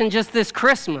was watching just this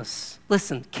Christmas.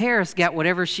 Listen, Karis got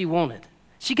whatever she wanted.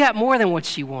 She got more than what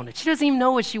she wanted. She doesn't even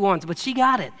know what she wants, but she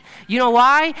got it. You know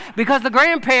why? Because the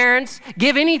grandparents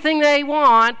give anything they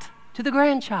want to the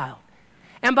grandchild.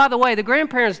 And by the way, the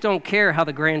grandparents don't care how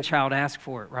the grandchild asks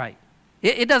for it, right?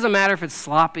 It doesn't matter if it's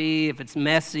sloppy, if it's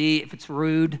messy, if it's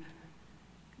rude.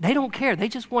 They don't care. They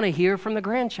just want to hear from the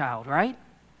grandchild, right?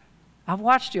 I've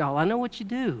watched y'all. I know what you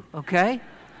do, okay?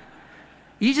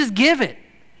 You just give it.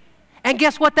 And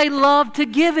guess what? They love to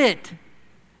give it.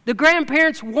 The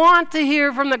grandparents want to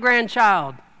hear from the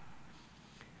grandchild.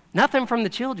 Nothing from the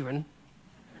children.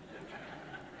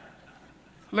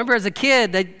 Remember as a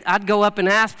kid, I'd go up and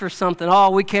ask for something. Oh,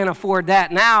 we can't afford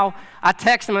that. Now, I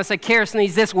text them. I say, Karis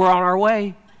needs this. We're on our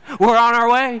way. We're on our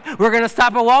way. We're going to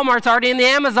stop at Walmart. It's already in the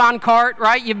Amazon cart,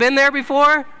 right? You've been there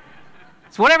before?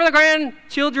 It's whatever the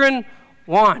grandchildren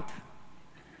want.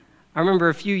 I remember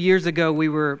a few years ago, we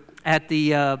were at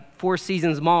the Four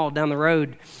Seasons Mall down the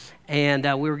road, and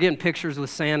we were getting pictures with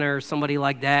Santa or somebody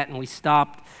like that, and we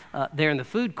stopped there in the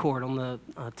food court on the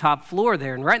top floor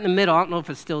there. And right in the middle, I don't know if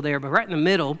it's still there, but right in the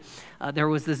middle, there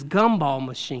was this gumball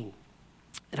machine.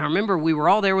 And I remember we were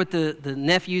all there with the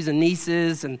nephews and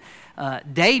nieces, and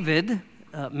David,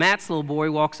 Matt's little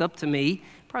boy, walks up to me,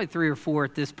 probably 3 or 4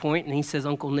 at this point, and he says,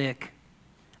 Uncle Nick,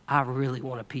 I really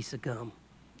want a piece of gum.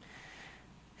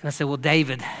 And I said, well,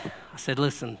 David, I said,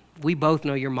 listen, we both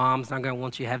know your mom's not going to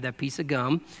want you to have that piece of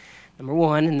gum. Number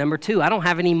one. And number two, I don't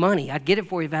have any money. I'd get it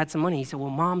for you if I had some money. He said, well,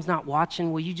 Mom's not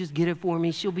watching. Will you just get it for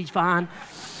me? She'll be fine.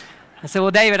 I said,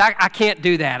 well, David, I can't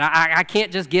do that. I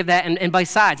can't just give that. And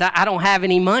besides, I don't have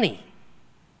any money.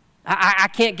 I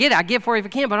can't get it. I give it for you if I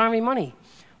can, but I don't have any money.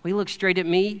 Well, he looked straight at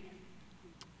me,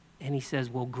 and he says,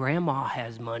 well, Grandma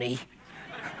has money.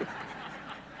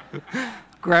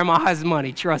 Grandma has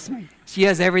money, trust me. She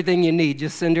has everything you need.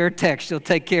 Just send her a text. She'll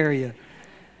take care of you.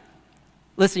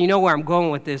 Listen, you know where I'm going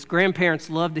with this. Grandparents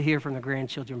love to hear from the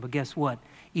grandchildren, but guess what?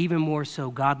 Even more so,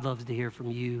 God loves to hear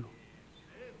from you.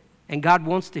 And God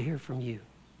wants to hear from you.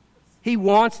 He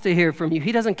wants to hear from you.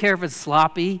 He doesn't care if it's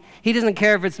sloppy. He doesn't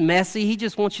care if it's messy. He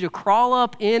just wants you to crawl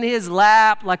up in his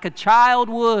lap like a child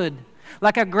would,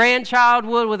 like a grandchild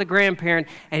would with a grandparent,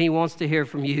 and he wants to hear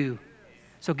from you.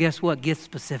 So guess what? Get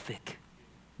specific.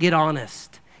 Get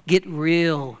honest. Get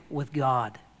real with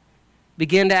God.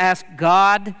 Begin to ask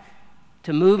God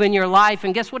to move in your life,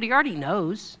 and guess what? He already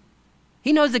knows.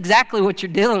 He knows exactly what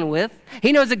you're dealing with.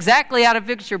 He knows exactly how to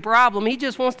fix your problem. He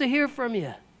just wants to hear from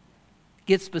you.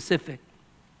 Get specific.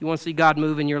 You want to see God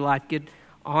move in your life. Get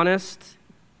honest.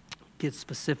 Get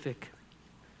specific.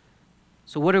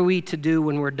 So what are we to do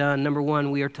when we're done? Number one,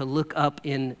 we are to look up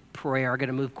in prayer. I'm going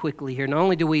to move quickly here. Not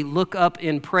only do we look up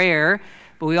in prayer,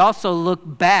 but we also look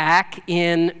back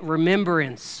in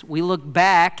remembrance. We look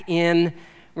back in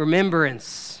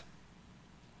remembrance.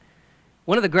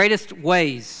 One of the greatest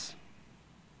ways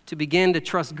to begin to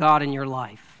trust God in your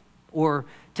life, or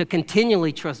to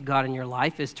continually trust God in your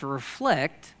life, is to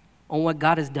reflect on what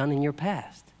God has done in your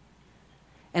past.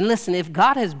 And listen, if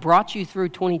God has brought you through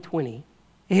 2020,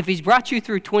 if he's brought you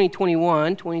through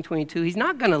 2021, 2022, he's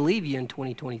not going to leave you in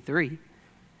 2023.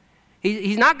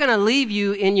 He's not going to leave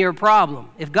you in your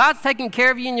problem. If God's taking care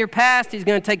of you in your past, he's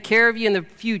going to take care of you in the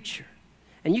future.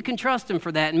 And you can trust him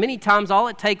for that. And many times all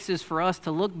it takes is for us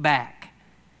to look back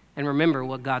and remember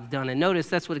what God's done. And notice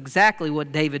that's exactly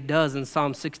what David does in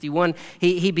Psalm 61.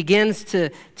 He begins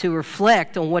to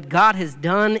reflect on what God has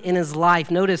done in his life.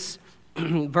 Notice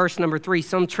verse number 3.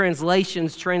 Some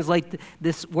translations translate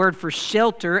this word for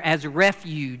shelter as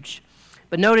refuge.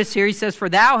 But notice here he says, for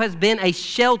thou hast been a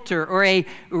shelter or a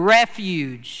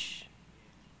refuge,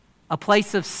 a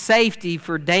place of safety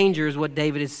for danger is what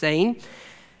David is saying.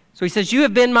 So he says, you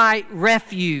have been my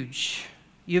refuge.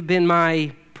 You've been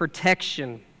my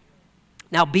protection.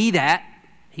 Now be that,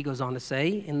 he goes on to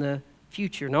say, in the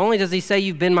future. Not only does he say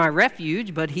you've been my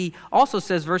refuge, but he also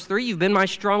says, verse 3, you've been my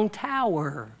strong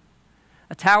tower.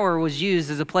 A tower was used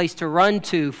as a place to run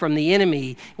to from the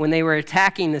enemy when they were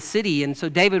attacking the city. And so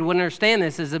David would understand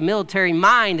this as a military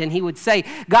mind, and he would say,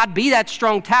 God, be that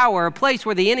strong tower, a place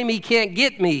where the enemy can't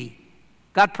get me.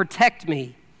 God, protect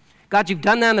me. God, you've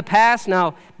done that in the past,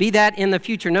 now be that in the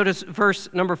future. Notice verse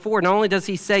number 4. Not only does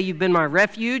he say you've been my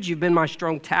refuge, you've been my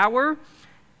strong tower,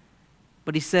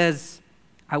 but he says,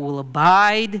 I will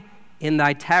abide in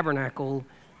thy tabernacle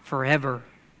forever.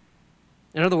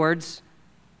 In other words,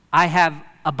 I have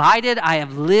abided, I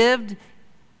have lived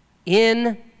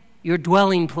in your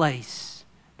dwelling place.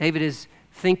 David is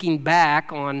thinking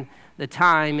back on the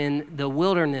time in the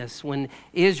wilderness when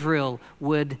Israel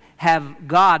would have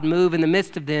God move in the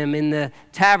midst of them in the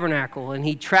tabernacle, and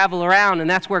he'd travel around, and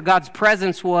that's where God's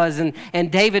presence was.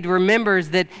 And David remembers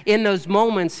that in those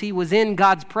moments he was in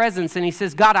God's presence, and he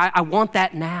says, God, I want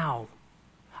that now.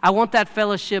 I want that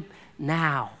fellowship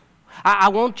now. I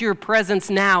want your presence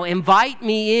now. Invite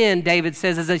me in, David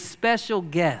says, as a special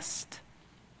guest,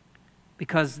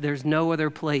 because there's no other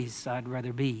place I'd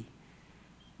rather be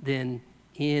than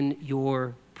in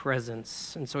your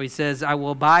presence. And so he says, I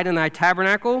will abide in thy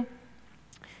tabernacle.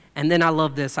 And then I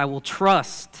love this, I will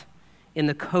trust in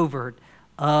the covert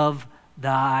of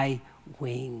thy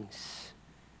wings.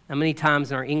 Now, many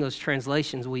times in our English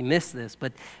translations, we miss this,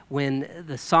 but when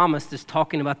the psalmist is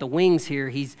talking about the wings here,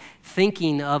 he's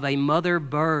thinking of a mother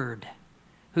bird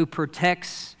who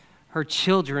protects her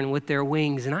children with their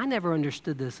wings. And I never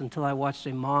understood this until I watched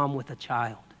a mom with a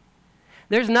child.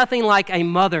 There's nothing like a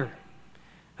mother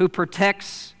who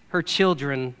protects her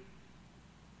children.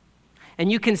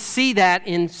 And you can see that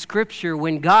in Scripture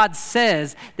when God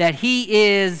says that he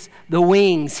is the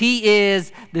wings, he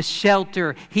is the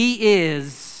shelter, he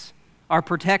is our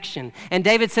protection. And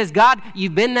David says, God,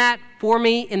 you've been that for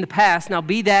me in the past, now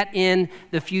be that in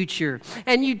the future.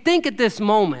 And you'd think at this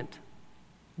moment,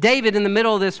 David in the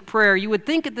middle of this prayer, you would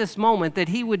think at this moment that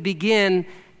he would begin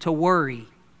to worry.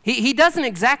 He doesn't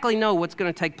exactly know what's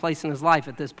going to take place in his life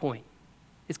at this point.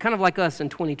 It's kind of like us in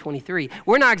 2023.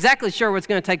 We're not exactly sure what's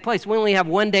going to take place. We only have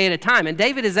one day at a time. And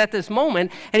David is at this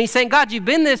moment, and he's saying, God, you've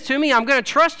been this to me. I'm going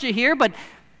to trust you here. But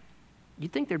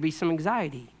you'd think there'd be some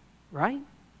anxiety, right?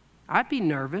 I'd be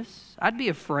nervous. I'd be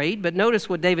afraid. But notice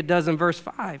what David does in verse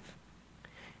 5.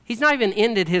 He's not even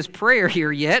ended his prayer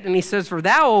here yet. And he says, for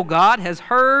thou, O God, hast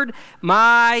heard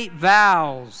my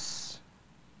vows.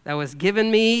 Thou hast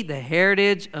given me the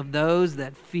heritage of those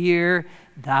that fear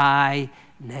thy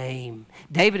name.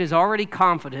 David is already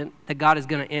confident that God is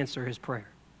going to answer his prayer.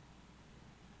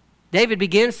 David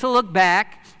begins to look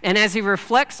back, and as he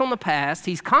reflects on the past,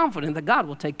 he's confident that God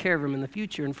will take care of him in the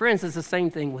future. And friends, it's the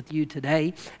same thing with you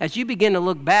today. As you begin to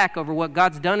look back over what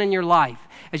God's done in your life,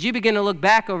 as you begin to look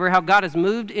back over how God has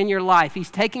moved in your life, he's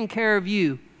taking care of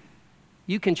you,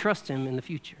 you can trust him in the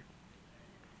future.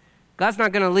 God's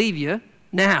not going to leave you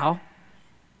now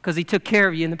because he took care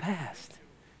of you in the past.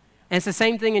 And it's the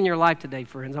same thing in your life today,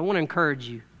 friends. I want to encourage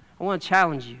you. I want to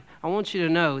challenge you. I want you to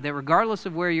know that regardless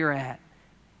of where you're at,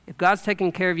 if God's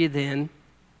taking care of you then,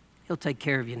 he'll take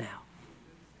care of you now.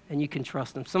 And you can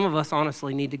trust him. Some of us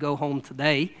honestly need to go home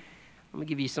today. Let me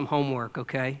give you some homework,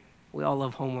 okay? We all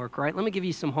love homework, right? Let me give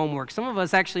you some homework. Some of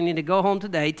us actually need to go home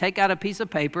today, take out a piece of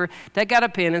paper, take out a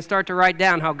pen, and start to write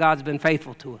down how God's been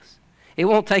faithful to us. It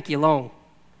won't take you long.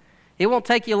 It won't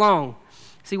take you long.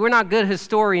 See, we're not good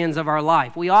historians of our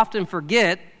life. We often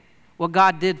forget what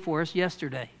God did for us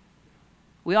yesterday.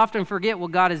 We often forget what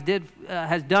God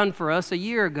has done for us a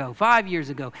year ago, 5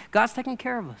 years ago. God's taking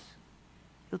care of us.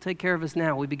 He'll take care of us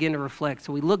now. We begin to reflect.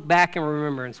 So we look back in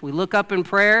remembrance. We look up in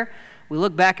prayer. We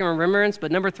look back in remembrance.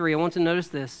 But number 3, I want to notice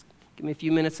this. Give me a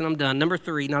few minutes and I'm done. Number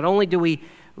 3, not only do we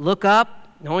look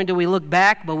up, not only do we look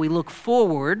back, but we look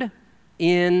forward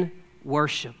in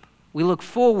worship. We look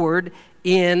forward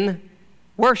in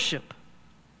worship.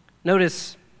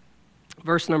 Notice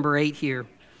verse number 8 here.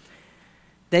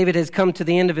 David has come to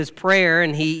the end of his prayer,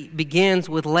 and he begins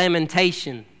with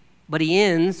lamentation, but he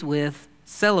ends with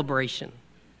celebration.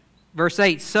 Verse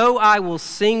 8, so I will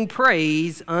sing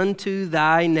praise unto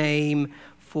thy name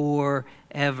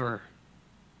forever,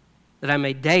 that I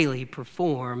may daily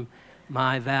perform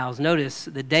my vows. Notice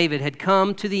that David had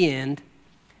come to the end,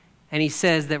 and he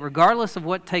says that regardless of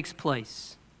what takes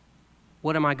place,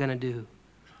 what am I going to do?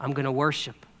 I'm going to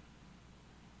worship.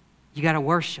 You got to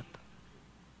worship.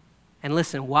 And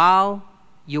listen, while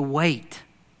you wait,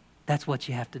 that's what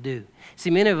you have to do.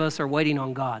 See, many of us are waiting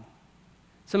on God.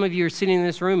 Some of you are sitting in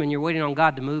this room and you're waiting on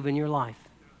God to move in your life.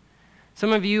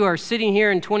 Some of you are sitting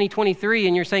here in 2023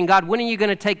 and you're saying, God, when are you going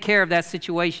to take care of that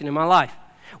situation in my life?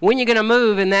 When are you going to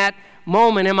move in that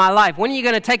moment in my life? When are you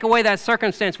going to take away that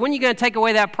circumstance? When are you going to take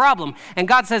away that problem? And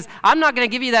God says, I'm not going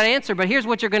to give you that answer, but here's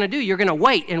what you're going to do. You're going to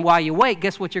wait. And while you wait,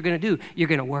 guess what you're going to do? You're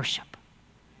going to worship.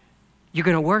 You're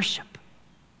going to worship.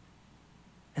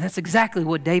 And that's exactly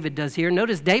what David does here.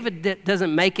 Notice David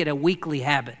doesn't make it a weekly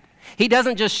habit. He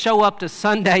doesn't just show up to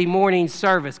Sunday morning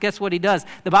service. Guess what he does?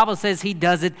 The Bible says he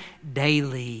does it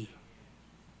daily.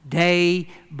 Day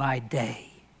by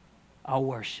day. I'll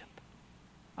worship.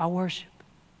 I'll worship.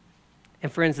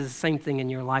 And friends, it's the same thing in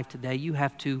your life today. You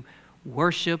have to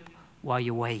worship while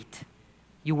you wait.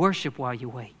 You worship while you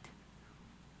wait.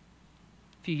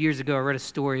 A few years ago, I read a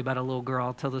story about a little girl.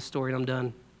 I'll tell this story and I'm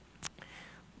done.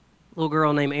 A little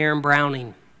girl named Erin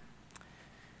Browning.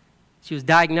 She was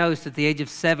diagnosed at the age of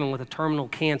 7 with a terminal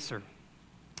cancer.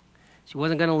 She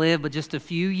wasn't going to live but just a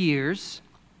few years.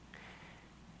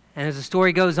 And as the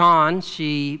story goes on,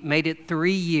 she made it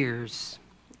 3 years.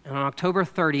 And on October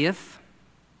 30th,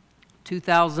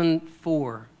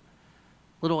 2004,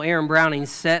 little Erin Browning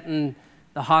sat in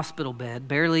the hospital bed,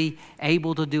 barely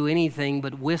able to do anything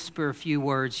but whisper a few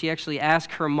words. She actually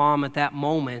asked her mom at that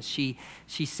moment, she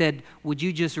said, would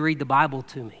you just read the Bible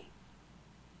to me?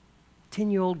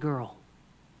 10-year-old girl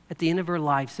at the end of her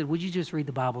life said, would you just read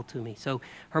the Bible to me? So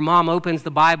her mom opens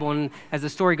the Bible, and as the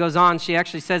story goes on, she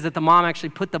actually says that the mom actually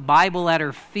put the Bible at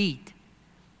her feet,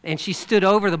 and she stood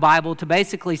over the Bible to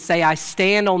basically say, I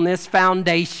stand on this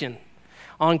foundation.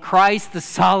 On Christ, the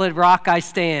solid rock I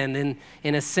stand,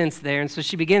 in a sense there. And so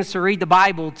she begins to read the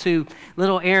Bible to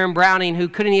little Erin Browning, who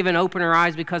couldn't even open her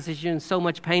eyes because she's in so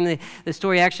much pain. The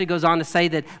story actually goes on to say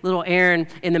that little Erin,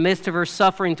 in the midst of her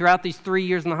suffering throughout these 3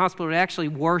 years in the hospital, would actually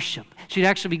worship. She'd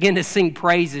actually begin to sing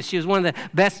praises. She was one of the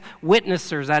best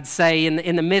witnessers, I'd say,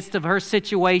 in the midst of her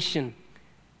situation.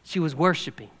 She was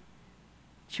worshiping.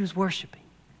 She was worshiping.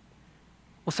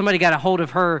 Well, somebody got a hold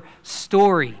of her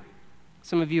story.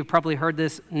 Some of you have probably heard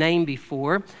this name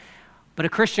before, but a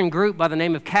Christian group by the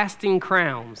name of Casting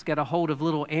Crowns got a hold of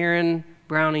little Erin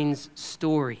Browning's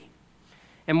story.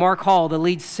 And Mark Hall, the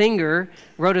lead singer,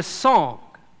 wrote a song.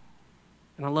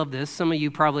 And I love this. Some of you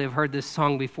probably have heard this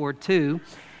song before too.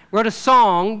 Wrote a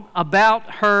song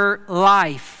about her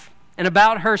life and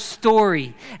about her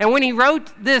story. And when he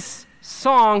wrote this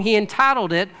song, he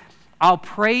entitled it, I'll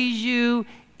Praise You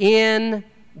in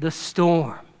the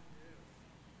Storm.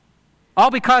 All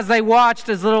because they watched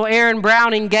as little Erin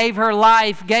Browning gave her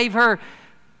life, gave her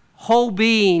whole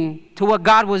being to what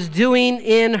God was doing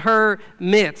in her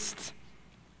midst.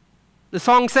 The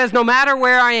song says, no matter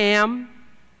where I am,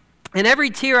 and every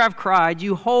tear I've cried,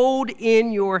 you hold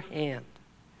in your hand.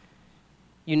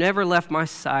 You never left my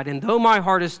side, and though my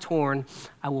heart is torn,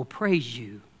 I will praise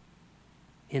you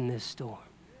in this storm.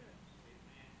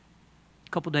 A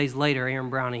couple days later, Erin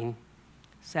Browning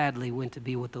sadly went to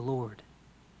be with the Lord.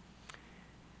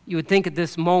 You would think at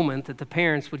this moment that the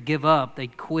parents would give up,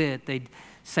 they'd quit, they'd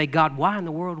say, God, why in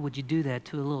the world would you do that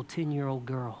to a little 10-year-old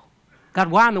girl? God,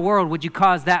 why in the world would you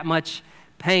cause that much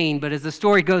pain? But as the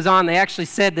story goes on, they actually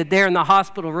said that there in the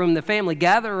hospital room, the family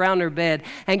gathered around her bed,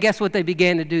 and guess what they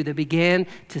began to do? They began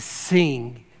to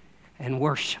sing and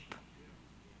worship.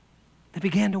 They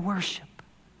began to worship.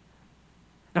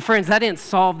 Now, friends, that didn't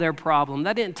solve their problem.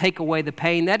 That didn't take away the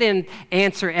pain. That didn't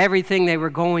answer everything they were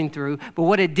going through. But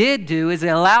what it did do is it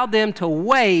allowed them to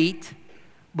wait,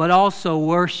 but also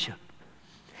worship.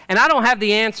 And I don't have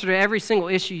the answer to every single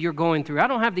issue you're going through. I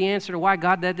don't have the answer to why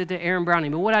God did that to Erin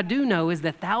Browning. But what I do know is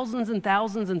that thousands and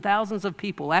thousands and thousands of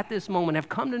people at this moment have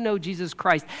come to know Jesus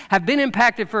Christ, have been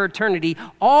impacted for eternity,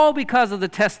 all because of the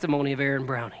testimony of Erin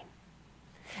Browning.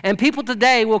 And people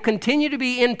today will continue to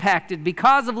be impacted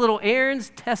because of little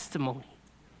Erin's testimony.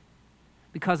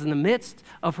 Because in the midst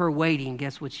of her waiting,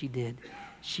 guess what she did?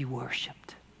 She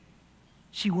worshiped.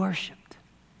 She worshiped.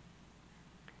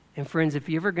 And friends, if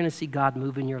you're ever going to see God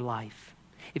move in your life,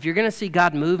 If you're going to see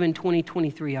God move in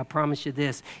 2023, I promise you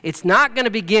this, it's not going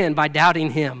to begin by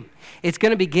doubting Him. It's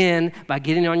going to begin by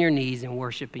getting on your knees and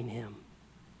worshiping Him.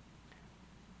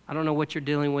 I don't know what you're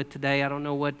dealing with today. I don't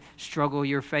know what struggle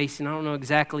you're facing. I don't know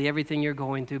exactly everything you're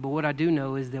going through. But what I do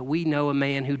know is that we know a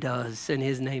man who does, and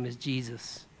His name is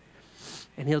Jesus.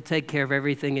 And He'll take care of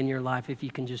everything in your life if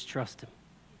you can just trust Him.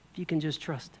 If you can just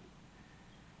trust Him.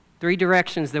 3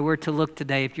 directions that we're to look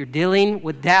today. If you're dealing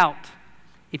with doubt,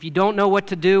 if you don't know what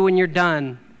to do when you're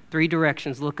done, 3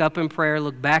 directions. Look up in prayer,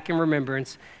 look back in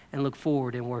remembrance, and look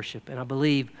forward in worship. And I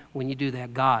believe when you do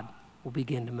that, God will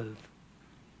begin to move.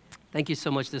 Thank you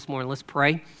so much this morning. Let's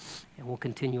pray, and we'll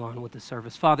continue on with the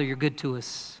service. Father, you're good to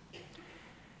us.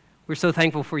 We're so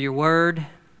thankful for your word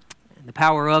and the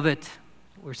power of it.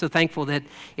 We're so thankful that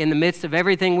in the midst of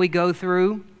everything we go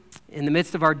through, in the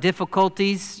midst of our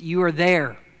difficulties, you are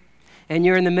there, and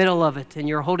you're in the middle of it, and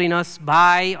you're holding us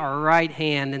by our right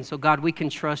hand. And so, God, we can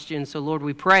trust you. And so, Lord,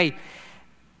 we pray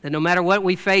that no matter what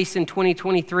we face in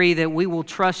 2023, that we will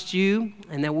trust you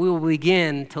and that we will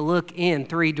begin to look in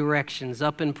 3 directions,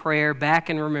 up in prayer, back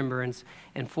in remembrance,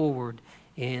 and forward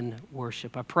in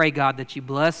worship. I pray, God, that you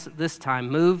bless this time.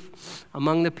 Move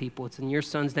among the people. It's in your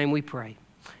Son's name we pray.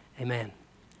 Amen.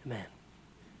 Amen.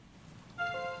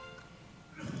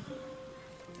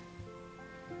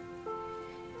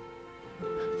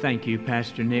 Thank you,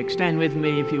 Pastor Nick. Stand with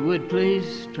me if you would,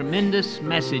 please. Tremendous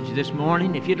message this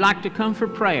morning. If you'd like to come for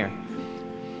prayer,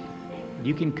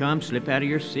 you can come, slip out of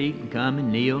your seat and come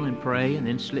and kneel and pray and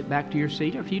then slip back to your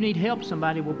seat. Or if you need help,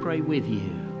 somebody will pray with you.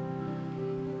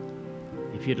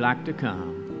 If you'd like to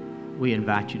come, we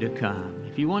invite you to come.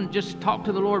 If you want to just talk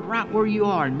to the Lord right where you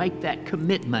are and make that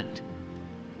commitment,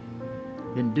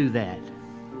 then do that.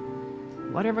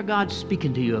 Whatever God's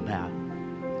speaking to you about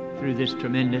through this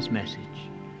tremendous message.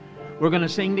 We're going to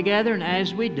sing together, and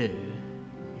as we do,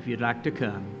 if you'd like to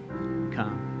come,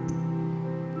 come.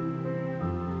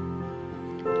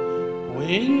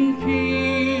 When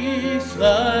peace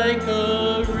like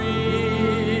a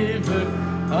river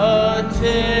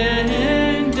attendeth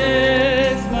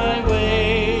my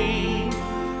way,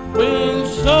 when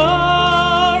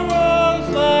sorrows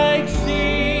like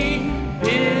sea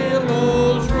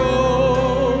billows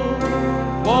roll,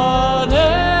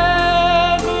 whatever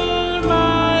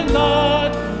my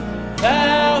lot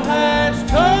thou hast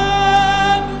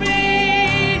taught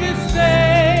me to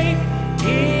say,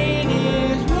 it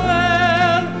is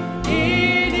well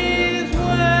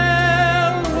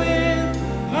with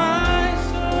my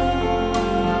soul.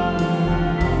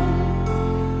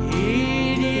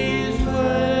 It is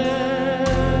well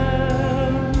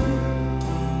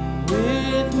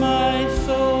with my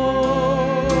soul.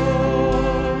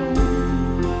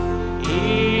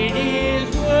 It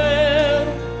is well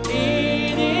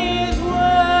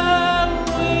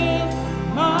with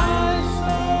my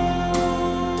soul.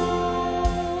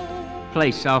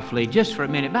 Play softly just for a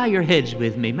minute. Bow your heads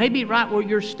with me. Maybe right where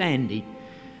you're standing,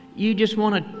 you just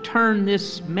want to turn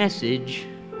this message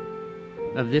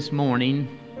of this morning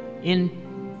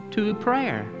into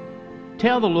prayer.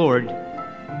 Tell the Lord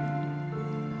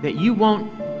that you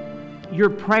want your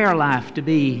prayer life to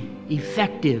be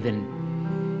effective and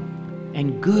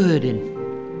good,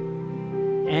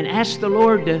 and ask the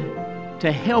Lord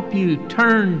to help you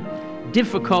turn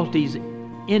difficulties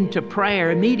into prayer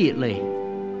immediately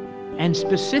and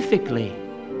specifically.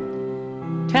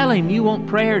 Tell Him you want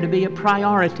prayer to be a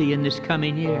priority in this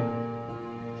coming year.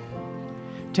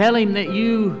 Tell Him that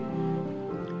you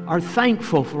are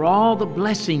thankful for all the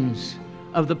blessings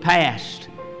of the past,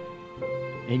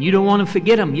 and you don't want to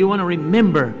forget them. You want to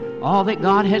remember all that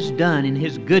God has done in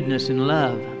His goodness and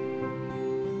love.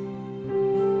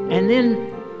 And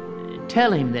then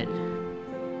tell Him that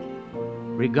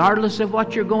regardless of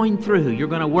what you're going through, you're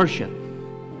going to worship.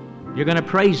 You're going to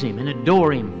praise Him and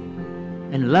adore Him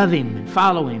and love Him and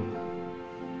follow Him.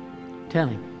 Tell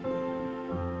Him.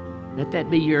 Let that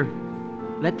be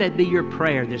your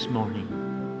prayer this morning.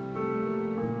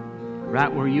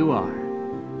 Right where you are.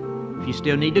 If you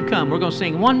still need to come, we're going to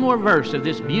sing one more verse of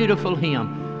this beautiful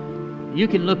hymn. You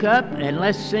can look up and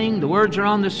let's sing. The words are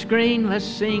on the screen. Let's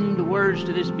sing the words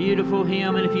to this beautiful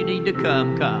hymn. And if you need to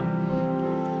come, come.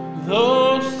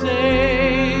 Though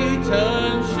Satan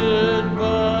should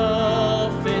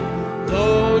buffet,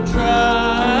 though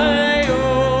trials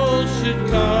should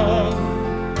come,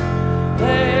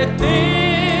 let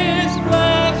this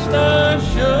blessed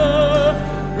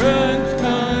assurance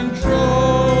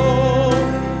control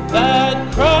that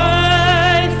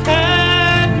Christ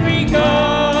hath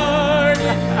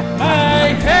regarded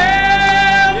my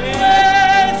helpless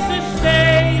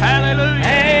estate. Hallelujah.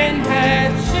 And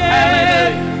hath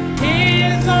shed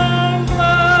His own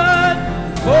blood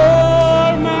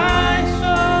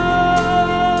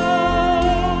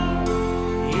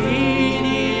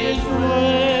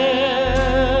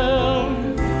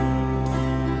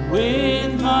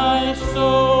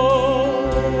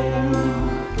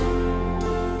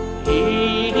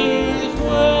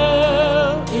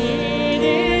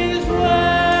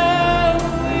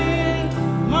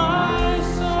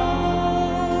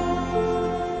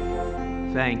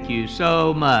Thank you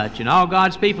so much. And all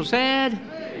God's people said,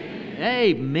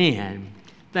 Amen.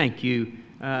 Thank you,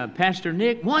 Pastor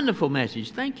Nick. Wonderful message.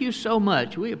 Thank you so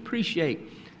much. We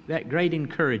appreciate that great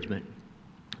encouragement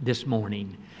this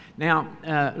morning. Now,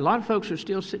 a lot of folks are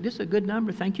still sick. This is a good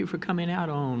number. Thank you for coming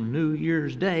out on New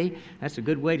Year's Day. That's a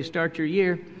good way to start your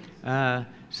year.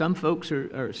 Some folks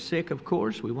are sick, of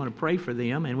course. We want to pray for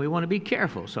them, and we want to be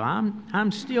careful. So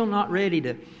I'm still not ready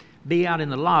to be out in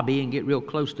the lobby and get real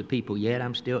close to people yet.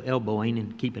 I'm still elbowing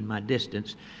and keeping my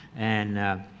distance. And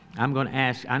I'm going to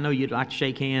ask, I know you'd like to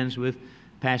shake hands with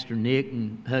Pastor Nick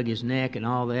and hug his neck and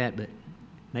all that, but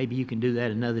maybe you can do that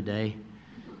another day.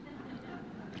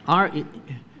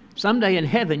 Someday in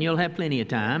heaven you'll have plenty of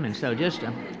time, and so just so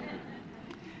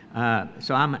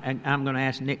I'm going to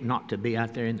ask Nick not to be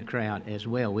out there in the crowd as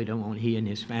well. We don't want he and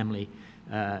his family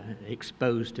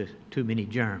exposed to too many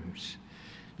germs.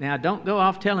 Now, don't go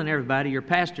off telling everybody your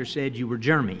pastor said you were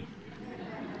germy.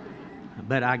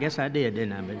 But I guess I did,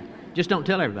 didn't I? But just don't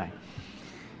tell everybody.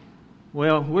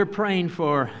 Well, we're praying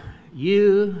for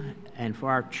you and for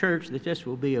our church that this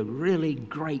will be a really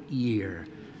great year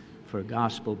for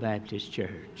Gospel Baptist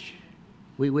Church.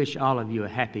 We wish all of you a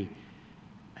happy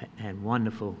and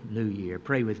wonderful new year.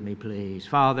 Pray with me, please.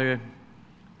 Father,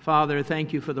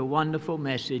 thank you for the wonderful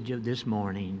message of this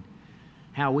morning,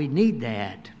 how we need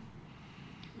that.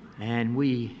 And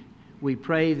we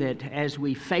pray that as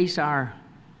we face our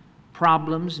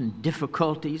problems and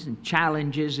difficulties and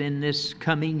challenges in this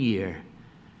coming year,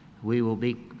 we will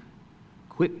be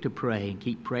quick to pray and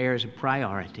keep prayer as a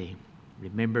priority.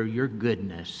 Remember your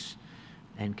goodness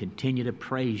and continue to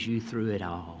praise you through it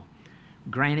all.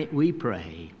 Grant it, we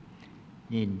pray.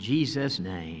 In Jesus'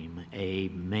 name,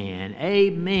 amen.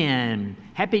 Amen.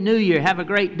 Happy New Year. Have a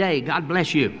great day. God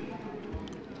bless you.